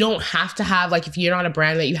 If you don't have to have, if you're not a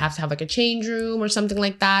brand that you have to have a change room or something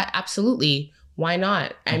like that, absolutely. Why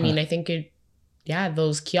not? I mean, I think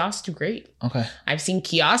those kiosks do great. Okay. I've seen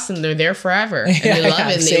kiosks and they're there forever. And they love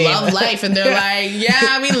it. And they love life. And they're like,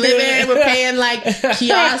 we live in it. We're paying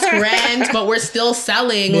kiosk rent, but we're still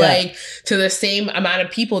selling to the same amount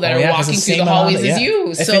of people that are walking through the hallways as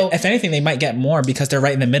you. So if anything, they might get more because they're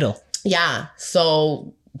right in the middle. Yeah.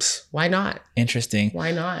 So why not? Interesting.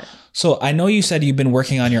 Why not? So I know you said you've been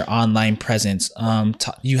working on your online presence.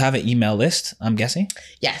 You have an email list, I'm guessing?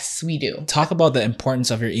 Yes, we do. Talk about the importance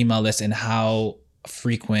of your email list and how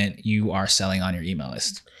frequent you are selling on your email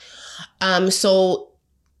list. So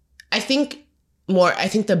I think more, I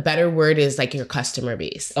think the better word is like your customer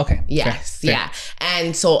base. Okay. Yes. Fair. Yeah.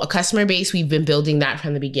 And so a customer base, we've been building that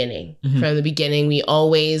from the beginning. Mm-hmm. From the beginning, we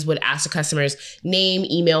always would ask the customers name,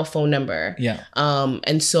 email, phone number. Yeah.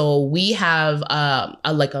 And so we have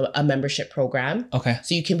a membership program. Okay.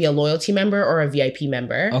 So you can be a loyalty member or a VIP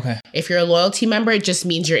member. Okay. If you're a loyalty member, it just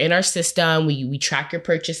means you're in our system. We track your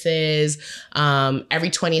purchases. Every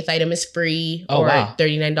 20th item is free or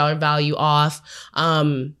 $39 value off.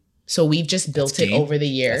 So we've just built it over the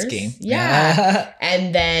years. That's game. Yeah.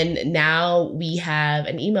 And then now we have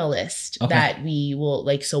an email list that we will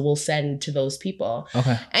we'll send to those people.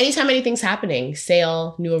 Okay. Anytime anything's happening,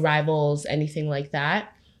 sale, new arrivals, anything like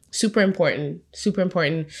that. Super important. Super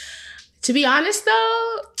important. To be honest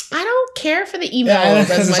though, I don't care for the emails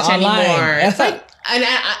as much anymore. It's like,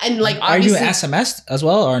 and like, obviously. Are you SMS as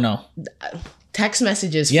well or no? Text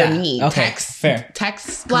messages for me. Okay. Fair.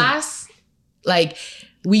 Text blasts. Like,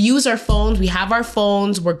 we use our phones. We have our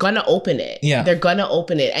phones. We're going to open it. Yeah. They're going to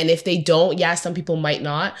open it. And if they don't, some people might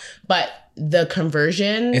not. But the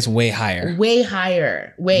conversion is way higher. Way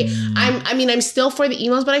higher. I'm still for the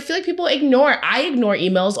emails, but I feel like people I ignore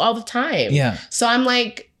emails all the time. Yeah. So I'm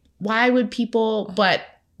like, why would people, but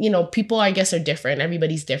people I guess are different.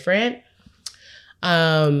 Everybody's different.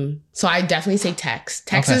 So I definitely say text.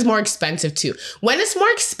 Text is more expensive too. When it's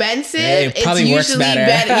more expensive, it's usually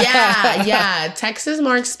better. Yeah. Text is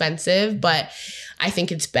more expensive, but I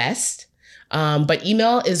think it's best. But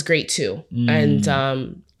email is great too. And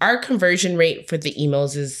our conversion rate for the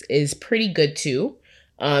emails is pretty good too.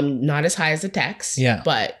 Not as high as the text. Yeah.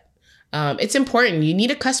 But it's important. You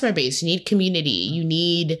need a customer base. You need community.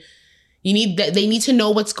 They need to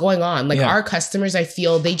know what's going on. Like our customers, I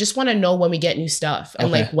feel they just want to know when we get new stuff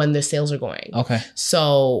and like when the sales are going. Okay.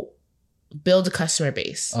 So build a customer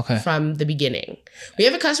base from the beginning. We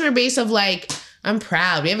have a customer base of like, I'm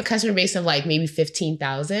proud. We have a customer base of like maybe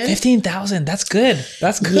 15,000. 15,000. That's good.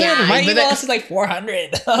 That's good. Yeah, my email is like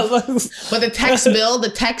 400. But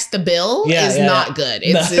the bill is not good.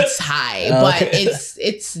 It's high, but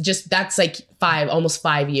it's just, that's like almost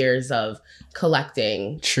 5 years of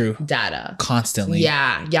collecting data constantly.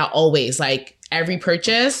 Yeah, always. Like every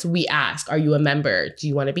purchase we ask, are you a member? Do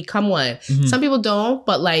you want to become one? Some people don't,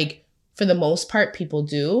 but like for the most part people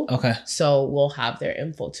do. Okay. So we'll have their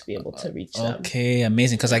info to be able to reach them. Okay,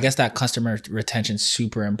 amazing. Because I guess that customer retention is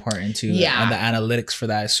super important too. Yeah. And the analytics for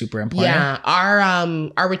that is super important. Yeah.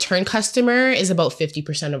 Our return customer is about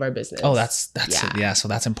 50% of our business. Oh, that's yeah. So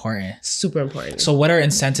that's important. Super important. So what are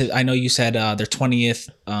incentives? I know you said their 20th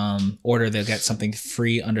order, they'll get something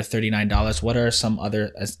free under $39. What are some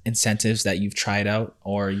other incentives that you've tried out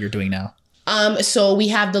or you're doing now? So we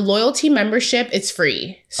have the loyalty membership. It's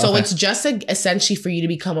free. So it's just essentially for you to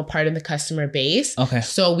become a part of the customer base. Okay.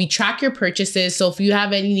 So we track your purchases. So if you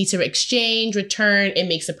have any need to exchange, return, it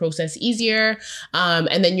makes the process easier.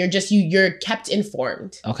 And then you're kept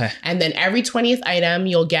informed. Okay. And then every 20th item,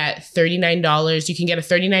 you'll get $39. You can get a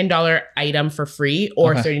 $39 item for free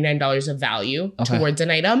or $39 of value towards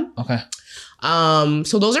an item. Okay.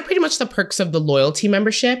 So those are pretty much the perks of the loyalty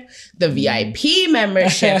membership. The VIP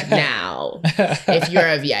membership now. If you're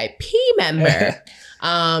a VIP member,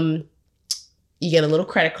 you get a little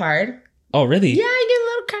credit card. Oh, really? Yeah, you get a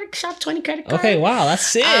little credit shop 20 credit card. Okay, wow, that's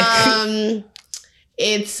sick.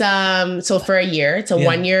 It's so for a year, it's a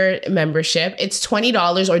 1 year membership. It's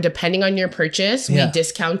 $20 or depending on your purchase, we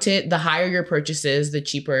discount it. The higher your purchases, the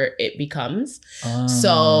cheaper it becomes.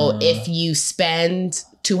 So if you spend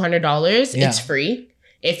 $200, it's free.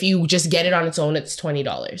 If you just get it on its own, it's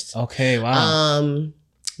 $20. Okay, wow.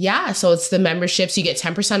 Yeah, so it's the memberships. You get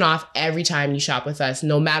 10% off every time you shop with us,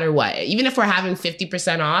 no matter what. Even if we're having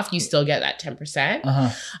 50% off, you still get that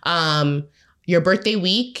 10%. Your birthday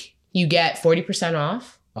week, you get 40%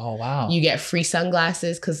 off. Oh, wow. You get free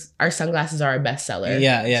sunglasses because our sunglasses are our best seller.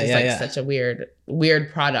 Yeah. It's such a weird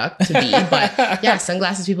product to be. But yeah,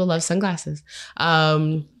 sunglasses, people love sunglasses.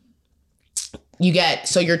 You get,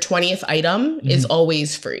 so your 20th item is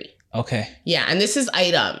always free. Okay. Yeah, and this is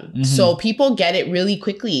item. So people get it really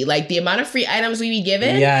quickly. Like the amount of free items we be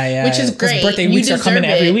given, which is great. Birthday weeks are coming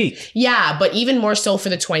every week. Yeah, but even more so for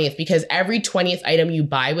the 20th because every 20th item you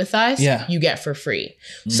buy with us, you get for free.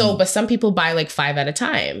 So, but some people buy like 5 at a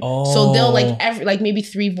time. Oh. So they'll like maybe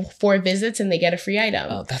 3-4 visits and they get a free item.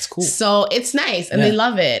 Oh, that's cool. So it's nice and they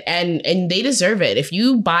love it and they deserve it. If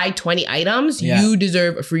you buy 20 items, you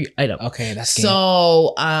deserve a free item. Okay, that's game.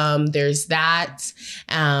 So there's that.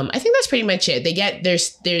 I think that's pretty much it. They're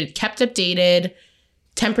kept updated,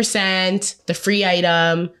 10%, the free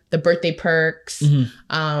item, the birthday perks,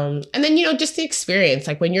 and then just the experience.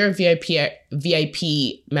 Like when you're a VIP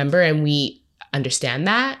member, and we understand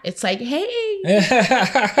that. It's like, hey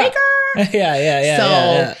girl.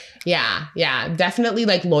 Yeah. Yeah, definitely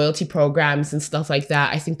like loyalty programs and stuff like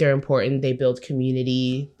that. I think they're important. They build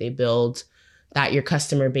community. They build that your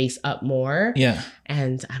customer base up more. Yeah.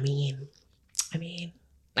 And I mean,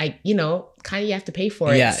 like, you know, kind of you have to pay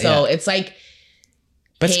for it. Yeah, so it's like,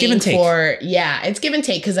 but it's give and take. It's give and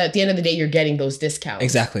take, because at the end of the day, you're getting those discounts.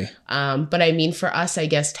 Exactly. But I mean, for us, I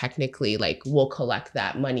guess technically, like, we'll collect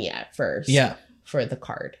that money at first. Yeah. For the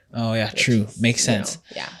card. Oh yeah, true. Makes sense.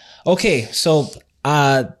 Yeah. Okay, so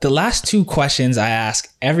the last 2 questions I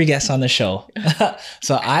ask every guest on the show.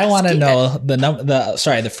 So I want to know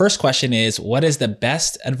the first question is, what is the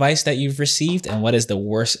best advice that you've received, and what is the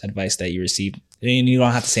worst advice that you received? And you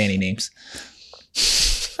don't have to say any names.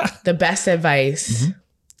 The best advice. Mm-hmm.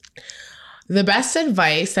 The best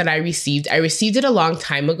advice that I received it a long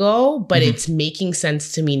time ago, but it's making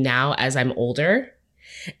sense to me now as I'm older,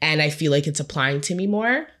 and I feel like it's applying to me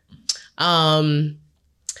more.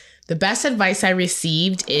 The best advice I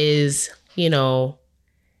received is, you know,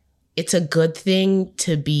 it's a good thing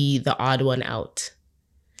to be the odd one out.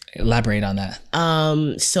 Elaborate on that.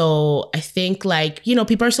 So I think, like, you know,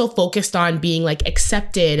 people are so focused on being like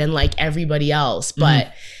accepted and like everybody else,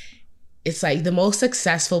 but it's like the most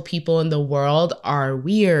successful people in the world are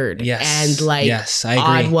weird and like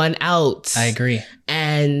odd one out. I agree.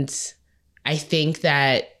 And I think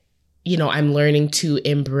that, you know, I'm learning to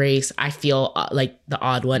embrace, I feel like the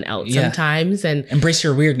odd one out sometimes, and embrace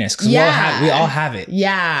your weirdness, because we all have it.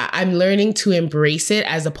 Yeah. I'm learning to embrace it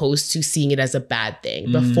as opposed to seeing it as a bad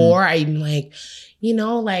thing. Before, I'm like, you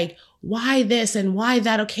know, like, why this and why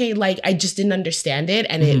that? Okay. Like, I just didn't understand it,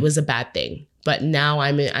 and it was a bad thing. But now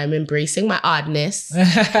I'm embracing my oddness.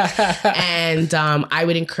 And I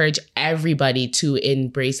would encourage everybody to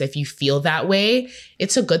embrace, if you feel that way,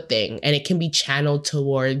 it's a good thing, and it can be channeled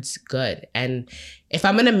towards good. And if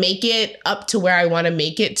I'm going to make it up to where I want to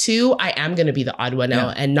make it to, I am going to be the odd one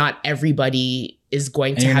out, and not everybody is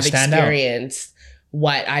going to have experienced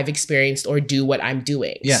what I've experienced or do what I'm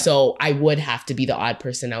doing. Yeah. So I would have to be the odd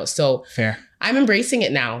person out. So fair. I'm embracing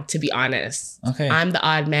it now, to be honest. Okay. I'm the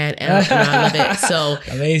odd man out, and I love it. So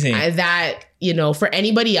amazing. That, you know, for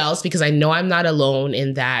anybody else, because I know I'm not alone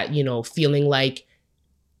in that, you know, feeling like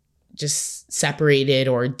just separated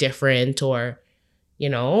or different, or, you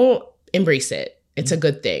know, embrace it. It's a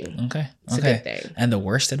good thing. Okay. It's a good thing. And the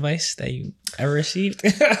worst advice that you ever received?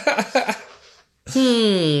 Have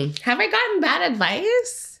I gotten bad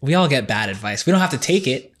advice? We all get bad advice. We don't have to take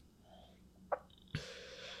it.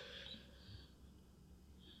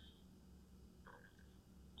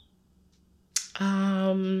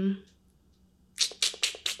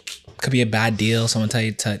 Could be a bad deal. Someone tell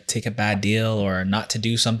you to take a bad deal or not to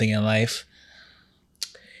do something in life.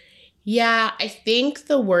 Yeah, I think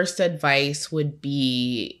the worst advice would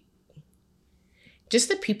be just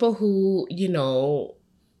the people who, you know,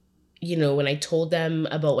 when I told them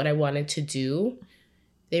about what I wanted to do,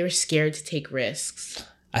 they were scared to take risks.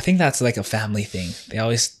 I think that's like a family thing.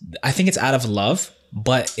 I think it's out of love,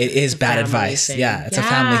 but it is bad advice. Thing. Yeah, it's a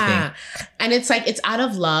family thing. And it's like, it's out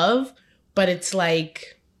of love, but it's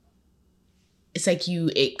like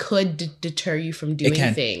it could deter you from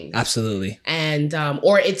doing things. Absolutely. And,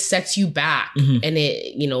 or it sets you back in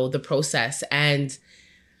it, you know, the process. And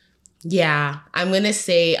yeah, I'm going to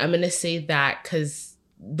say that, because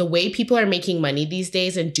the way people are making money these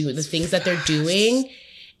days and do the things that they're doing,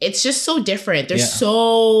 it's just so different. There's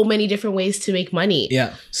so many different ways to make money.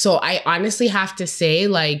 Yeah. So I honestly have to say,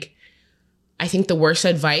 like, I think the worst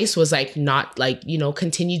advice was like, not like, you know,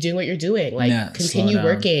 continue doing what you're doing. Like, continue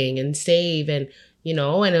working and save, and, you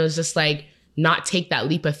know, and it was just like, not take that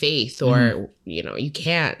leap of faith, or, you know, you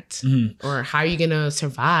can't, or how are you going to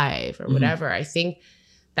survive, or whatever. I think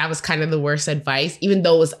that was kind of the worst advice, even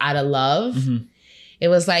though it was out of love. It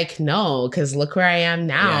was like, no, because look where I am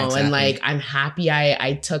now. Yeah, exactly. And like, I'm happy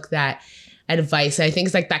I took that advice. And I think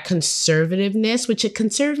it's like that conservativeness,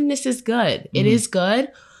 conservativeness is good. It is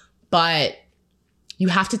good, but you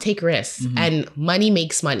have to take risks, and money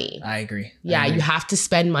makes money. I agree. Yeah, you have to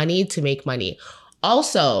spend money to make money.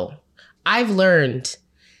 Also, I've learned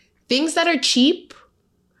things that are cheap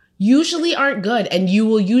usually aren't good, and you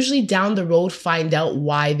will usually down the road find out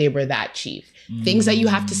why they were that cheap. Things that you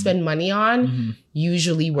have to spend money on,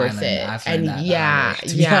 usually worth it. And yeah.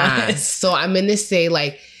 So I'm going to say,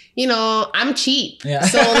 like, you know, I'm cheap. Yeah.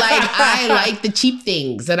 So like, I like the cheap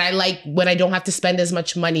things, and I like when I don't have to spend as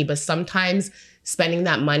much money, but sometimes spending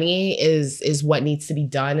that money is what needs to be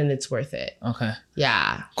done, and it's worth it. Okay.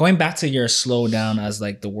 Yeah. Going back to your slow down as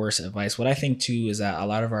like the worst advice, what I think too is that a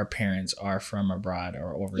lot of our parents are from abroad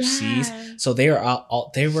or overseas. Yeah. So they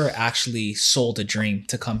were actually sold a dream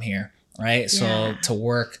to come here, right? So to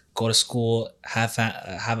work, go to school, have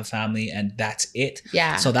a family, and that's it.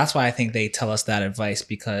 Yeah. So that's why I think they tell us that advice,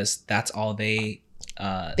 because that's all they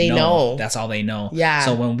know. That's all they know. Yeah.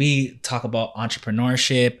 So when we talk about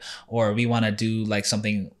entrepreneurship, or we want to do like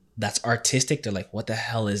something that's artistic, they're like, what the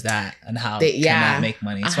hell is that? And how can that make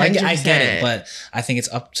money? So I get it, but I think it's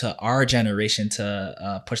up to our generation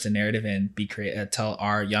to push the narrative and be creative, tell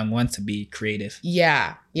our young ones to be creative.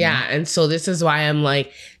 Yeah. And so this is why I'm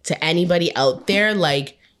like, to anybody out there,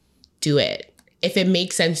 like, do it. If it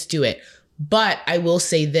makes sense, do it. But I will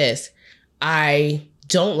say this, I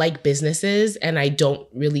don't like businesses, and I don't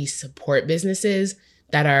really support businesses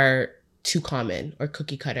that are too common or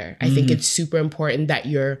cookie cutter. I think it's super important that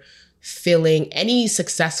you're filling any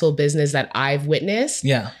successful business that I've witnessed.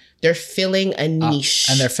 Yeah. They're filling a niche.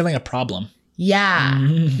 And they're filling a problem. Yeah.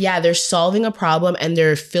 Yeah. They're solving a problem, and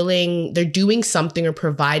they're doing something or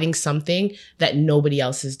providing something that nobody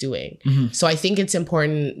else is doing. So I think it's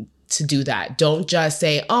important to do that. Don't just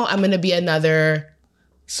say, oh, I'm going to be another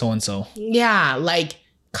so-and-so. Yeah. Like,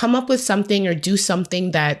 come up with something or do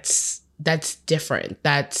something that's different,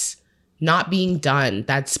 that's not being done,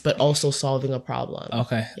 but also solving a problem.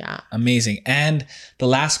 Okay. Yeah. Amazing. And the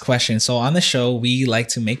last question. So on the show, we like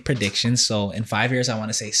to make predictions. So in 5 years, I want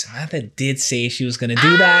to say Samantha did say she was going to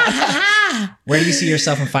do that. Where do you see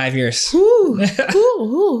yourself in 5 years? So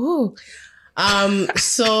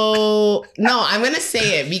no, I'm going to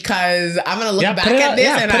say it because I'm going to look back at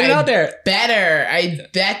this and put it out there. I better.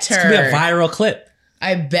 It's going to be a viral clip.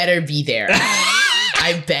 I better be there.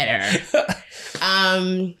 I better.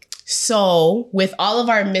 So with all of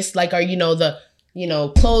our closed,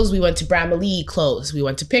 we went to Bramalea, closed. We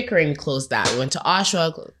went to Pickering, closed that. We went to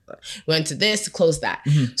Oshawa, we went to this, closed that.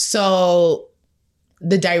 So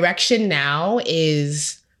the direction now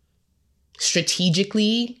is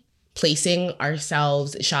strategically placing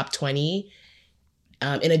ourselves, Shop 20,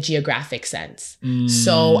 in a geographic sense.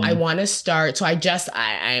 So I want to start. So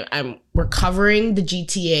we're covering the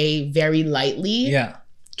GTA very lightly. Yeah.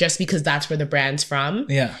 Just because that's where the brand's from.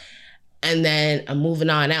 Yeah. And then I'm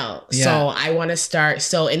moving on out. Yeah. So I want to start.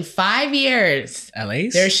 So in 5 years,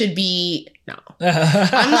 LA's? There should be, no.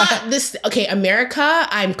 I'm not this, okay, America,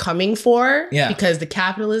 I'm coming for. Yeah. Because the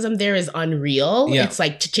capitalism there is unreal. Yeah. It's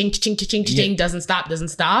like cha-ching, cha-ching, cha-ching, cha-ching, doesn't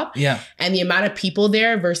stop. Yeah. And the amount of people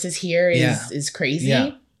there versus here is crazy.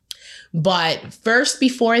 Yeah. But first,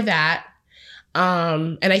 before that,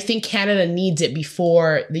 and I think Canada needs it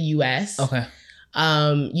before the US. Okay.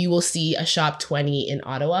 You will see a Shop 20 in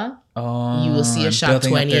Ottawa. Oh, you will see a Shop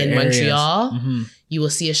 20 in Montreal. You will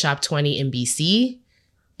see a Shop 20 in BC,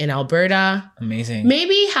 in Alberta. Amazing.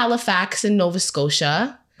 Maybe Halifax and Nova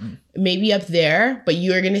Scotia. Maybe up there. But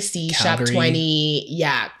you are going to see Calgary. Shop 20,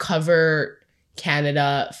 cover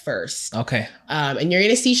Canada first. Okay. And you're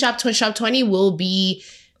going to see Shop 20 will be,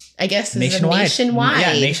 I guess, nationwide.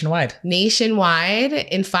 Yeah, nationwide. Nationwide.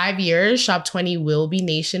 In 5 years, Shop 20 will be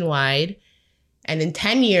nationwide. And in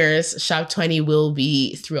 10 years, Shop 20 will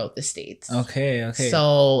be throughout the States. Okay.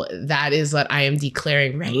 So that is what I am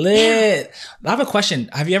declaring right now. I have a question.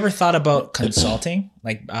 Have you ever thought about consulting?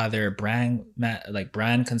 Like either brand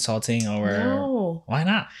consulting or... No. Why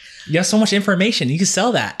not? You have so much information. You can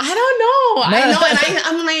sell that. I don't know. I know. And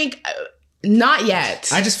I'm like, not yet.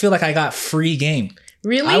 I just feel like I got free game.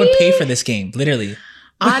 Really? I would pay for this game, literally.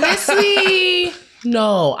 Honestly,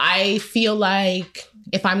 no. I feel like...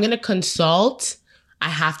 if I'm going to consult, I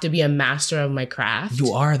have to be a master of my craft.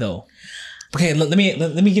 You are, though. Okay, let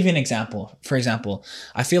me give you an example. For example,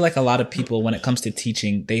 I feel like a lot of people, when it comes to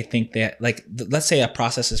teaching, they think that, like, let's say a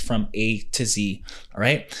process is from A to Z, all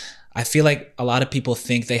right? I feel like a lot of people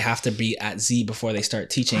think they have to be at Z before they start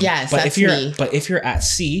teaching. Yes, but that's me. But if you're at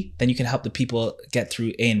C, then you can help the people get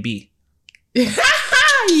through A and B. Yeah.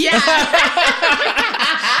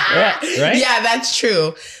 Right? Yeah, that's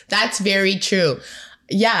true. That's very true.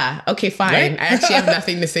 Yeah. Okay, fine. Right? I actually have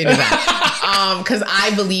nothing to say to that. Because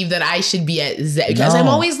I believe that I should be at Z. Because I'm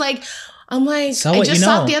always like, I just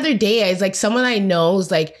saw it the other day. I was like, someone I know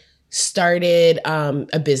is like started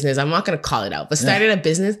a business. I'm not going to call it out, but started a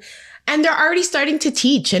business. And they're already starting to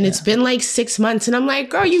teach. And it's been like 6 months. And I'm like,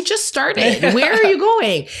 girl, you just started. Where are you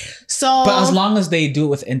going? So, but as long as they do it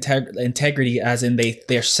with integrity, as in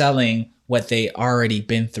they're selling what they already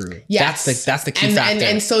been through. Yes. That's the key factor.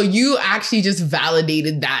 And so you actually just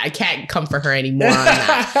validated that. I can't come for her anymore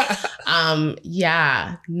on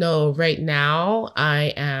that. No, right now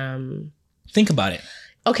I am Think about it.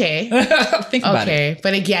 Okay. Think about it. Okay.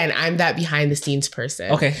 But again, I'm that behind the scenes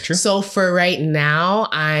person. Okay, true. So for right now,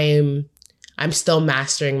 I'm still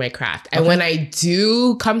mastering my craft. And when I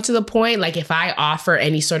do come to the point, like if I offer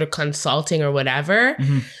any sort of consulting or whatever,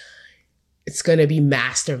 it's going to be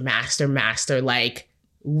master, like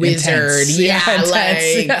wizard.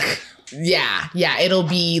 Intense. Yeah. It'll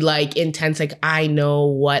be like intense. Like I know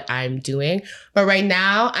what I'm doing. But right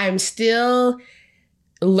now I'm still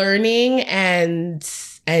learning and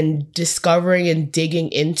discovering and digging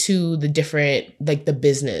into the different, like the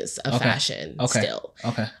business of fashion still.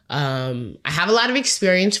 Okay. I have a lot of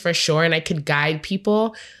experience for sure, and I could guide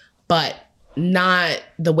people, but not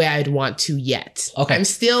the way I'd want to yet. Okay. I'm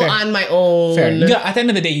still on my own. Fair. At the end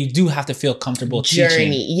of the day, you do have to feel comfortable journey.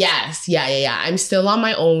 teaching. Yes. Yeah. I'm still on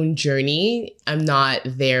my own journey. I'm not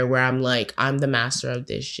there where I'm like, I'm the master of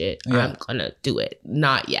this shit. Yeah. I'm gonna do it.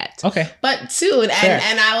 Not yet. Okay. But soon.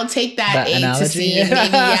 And I will take that A analogy? to C. Maybe,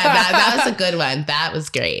 that was a good one. That was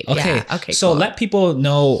great. Okay. Yeah. Okay. So cool. let people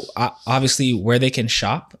know, obviously, where they can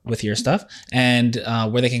shop with your stuff and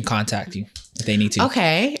where they can contact you if they need to.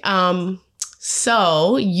 Okay.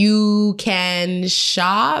 So you can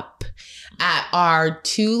shop at our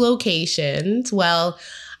 2 locations. Well,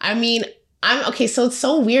 I mean, so it's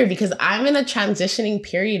so weird because I'm in a transitioning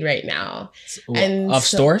period right now. And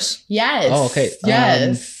stores? Yes. Oh, okay.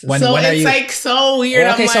 Yes. When so are it's you, like so weird.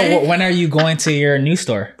 Okay, so when are you going to your new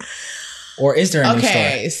store? Or is there a new store?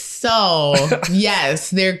 Okay, so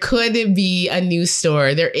yes, there could be a new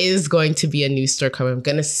store. There is going to be a new store coming. I'm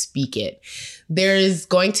going to speak it. There's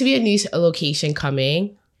going to be a new location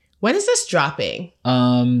coming. When is this dropping?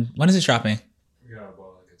 When is it dropping? Yeah,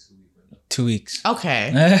 about like a 2-week window. 2 weeks.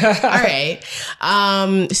 Okay. All right.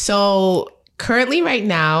 So currently right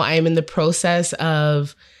now I am in the process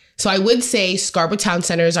of, so I would say Scarborough Town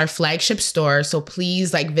Center is our flagship store. So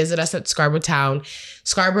please like visit us at Scarborough Town.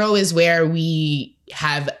 Scarborough is where we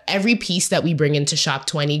have every piece that we bring into Shop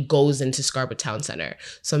 20 goes into Scarborough Town Center.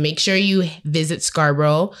 So make sure you visit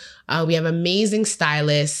Scarborough. We have amazing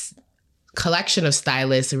stylists, collection of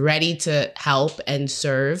stylists ready to help and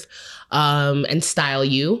serve and style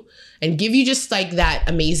you and give you just like that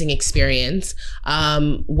amazing experience.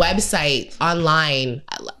 Website, online.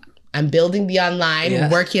 I'm building the online. Yeah.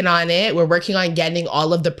 We're working on it. We're working on getting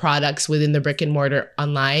all of the products within the brick and mortar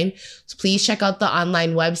online. So please check out the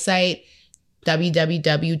online website,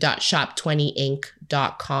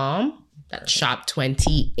 www.shop20inc.com. That's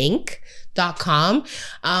shop20inc.com.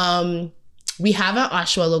 We have an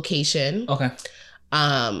Oshawa location. Okay.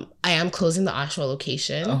 I am closing the Oshawa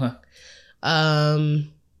location. Okay.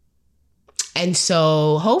 And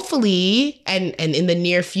so hopefully, and in the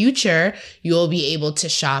near future, you'll be able to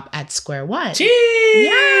shop at Square One. Jeez!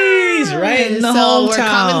 Yes. Right in the hometown. We're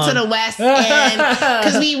coming to the West End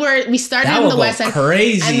because we started in the West End.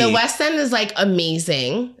 Crazy. And the West End is like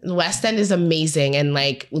amazing. The West End is amazing. And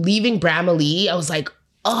like leaving Bramalea, I was like,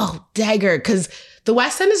 oh, dagger, because the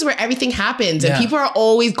West End is where everything happens, and people are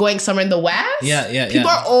always going somewhere in the West.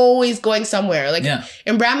 People are always going somewhere. Like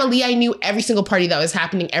in Bramalea, I knew every single party that was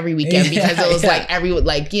happening every weekend because it was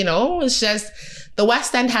it's just the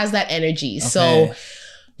West End has that energy. Okay. So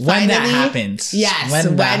when that happens,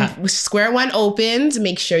 when Square One opens,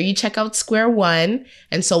 make sure you check out Square One.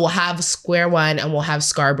 And so we'll have Square One and we'll have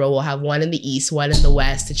Scarborough. We'll have one in the East, one in the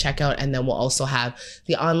West to check out. And then we'll also have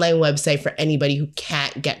the online website for anybody who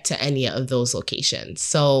can't get to any of those locations.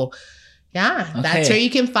 So that's where you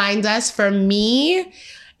can find us. For me,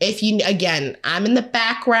 I'm in the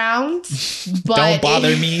background, but don't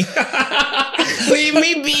bother me. Leave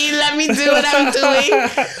me be. Let me do what I'm doing.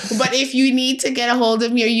 But if you need to get a hold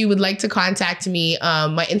of me or you would like to contact me,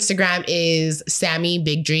 my Instagram is Sammy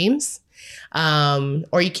Big Dreams.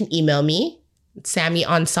 Or you can email me,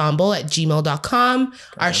 sammyensemble@gmail.com.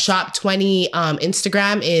 Our Shop 20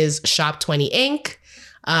 Instagram is Shop 20 Inc.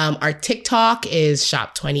 Our TikTok is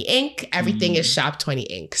Shop 20 Inc. Everything is Shop 20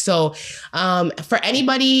 Inc. So for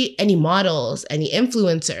anybody, any models, any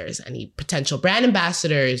influencers, any potential brand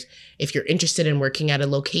ambassadors, if you're interested in working at a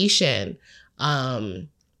location,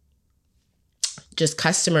 just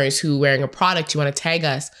customers who wearing a product, you want to tag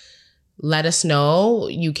us, let us know.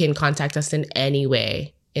 You can contact us in any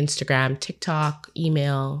way. Instagram, TikTok,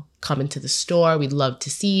 email, come into the store. We'd love to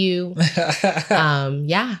see you.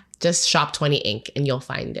 Just Shop 20 Inc. and you'll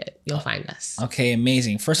find it. You'll find us. Okay,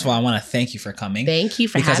 amazing. First of all, I want to thank you for coming. Thank you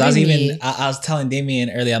for having me. I was telling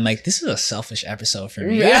Damien earlier, I'm like, this is a selfish episode for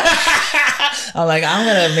me. I'm like, I'm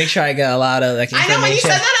going to make sure I get a lot of like information. I know when you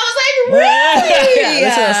said that, I was like,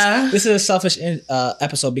 This is a selfish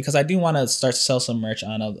episode because I do want to start to sell some merch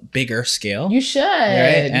on a bigger scale. You should.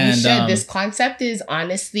 Right? And, you should. This concept is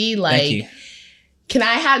honestly like. Thank you. Can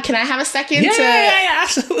I have a second? Yeah,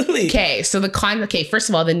 absolutely. Okay, so first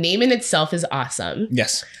of all, the name in itself is awesome.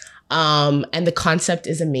 Yes. And the concept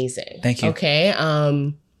is amazing. Thank you. Okay.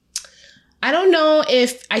 I don't know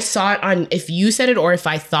if I saw it if you said it or if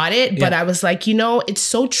I thought it, but I was like, it's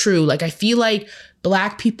so true. Like, I feel like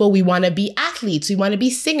Black people, we want to be athletes. We want to be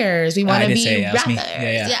singers. We want to be rappers.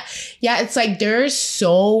 Yeah. It's like there's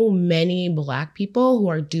so many Black people who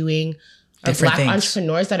are doing Black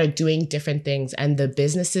entrepreneurs that are doing different things. And the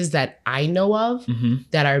businesses that I know of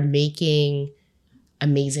that are making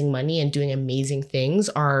amazing money and doing amazing things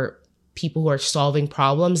are people who are solving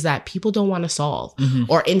problems that people don't want to solve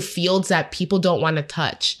or in fields that people don't want to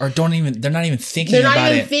touch or they're not even thinking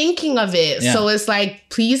about it. Thinking of it. Yeah. So it's like,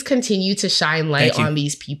 please continue to shine light on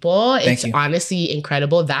these people. It's honestly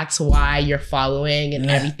incredible. That's why you're following and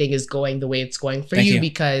everything is going the way it's going for you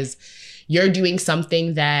because you're doing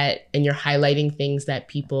something and you're highlighting things that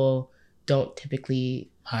people don't typically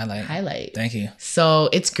highlight. Thank you. So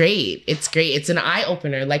it's great. It's an eye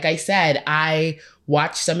opener. Like I said, I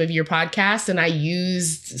watched some of your podcasts and I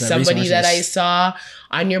used somebody that I saw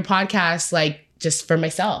on your podcast, like just for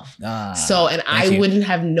myself. I wouldn't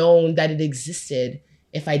have known that it existed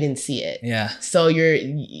if I didn't see it. Yeah. So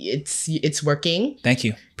it's working. Thank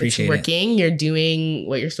you. Appreciate it. It's working. You're doing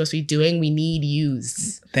what you're supposed to be doing. We need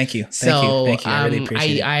yous. Thank you. Thank you. I really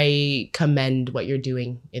appreciate it. I commend what you're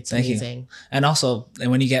doing. It's amazing. And also,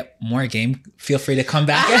 when you get more game, feel free to come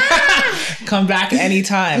back. Come back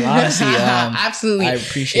anytime. Honestly, absolutely. I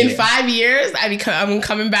appreciate it. In 5 years, I'm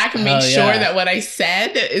coming back and make sure that what I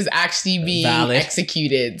said is actually being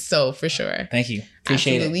executed. So for sure. Thank you.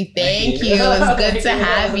 Appreciate it. Thank you. It was good to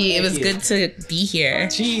have you. It was good to be here.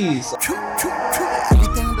 Jeez.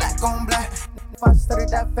 Everything black on black. If I studied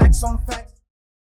that facts on facts.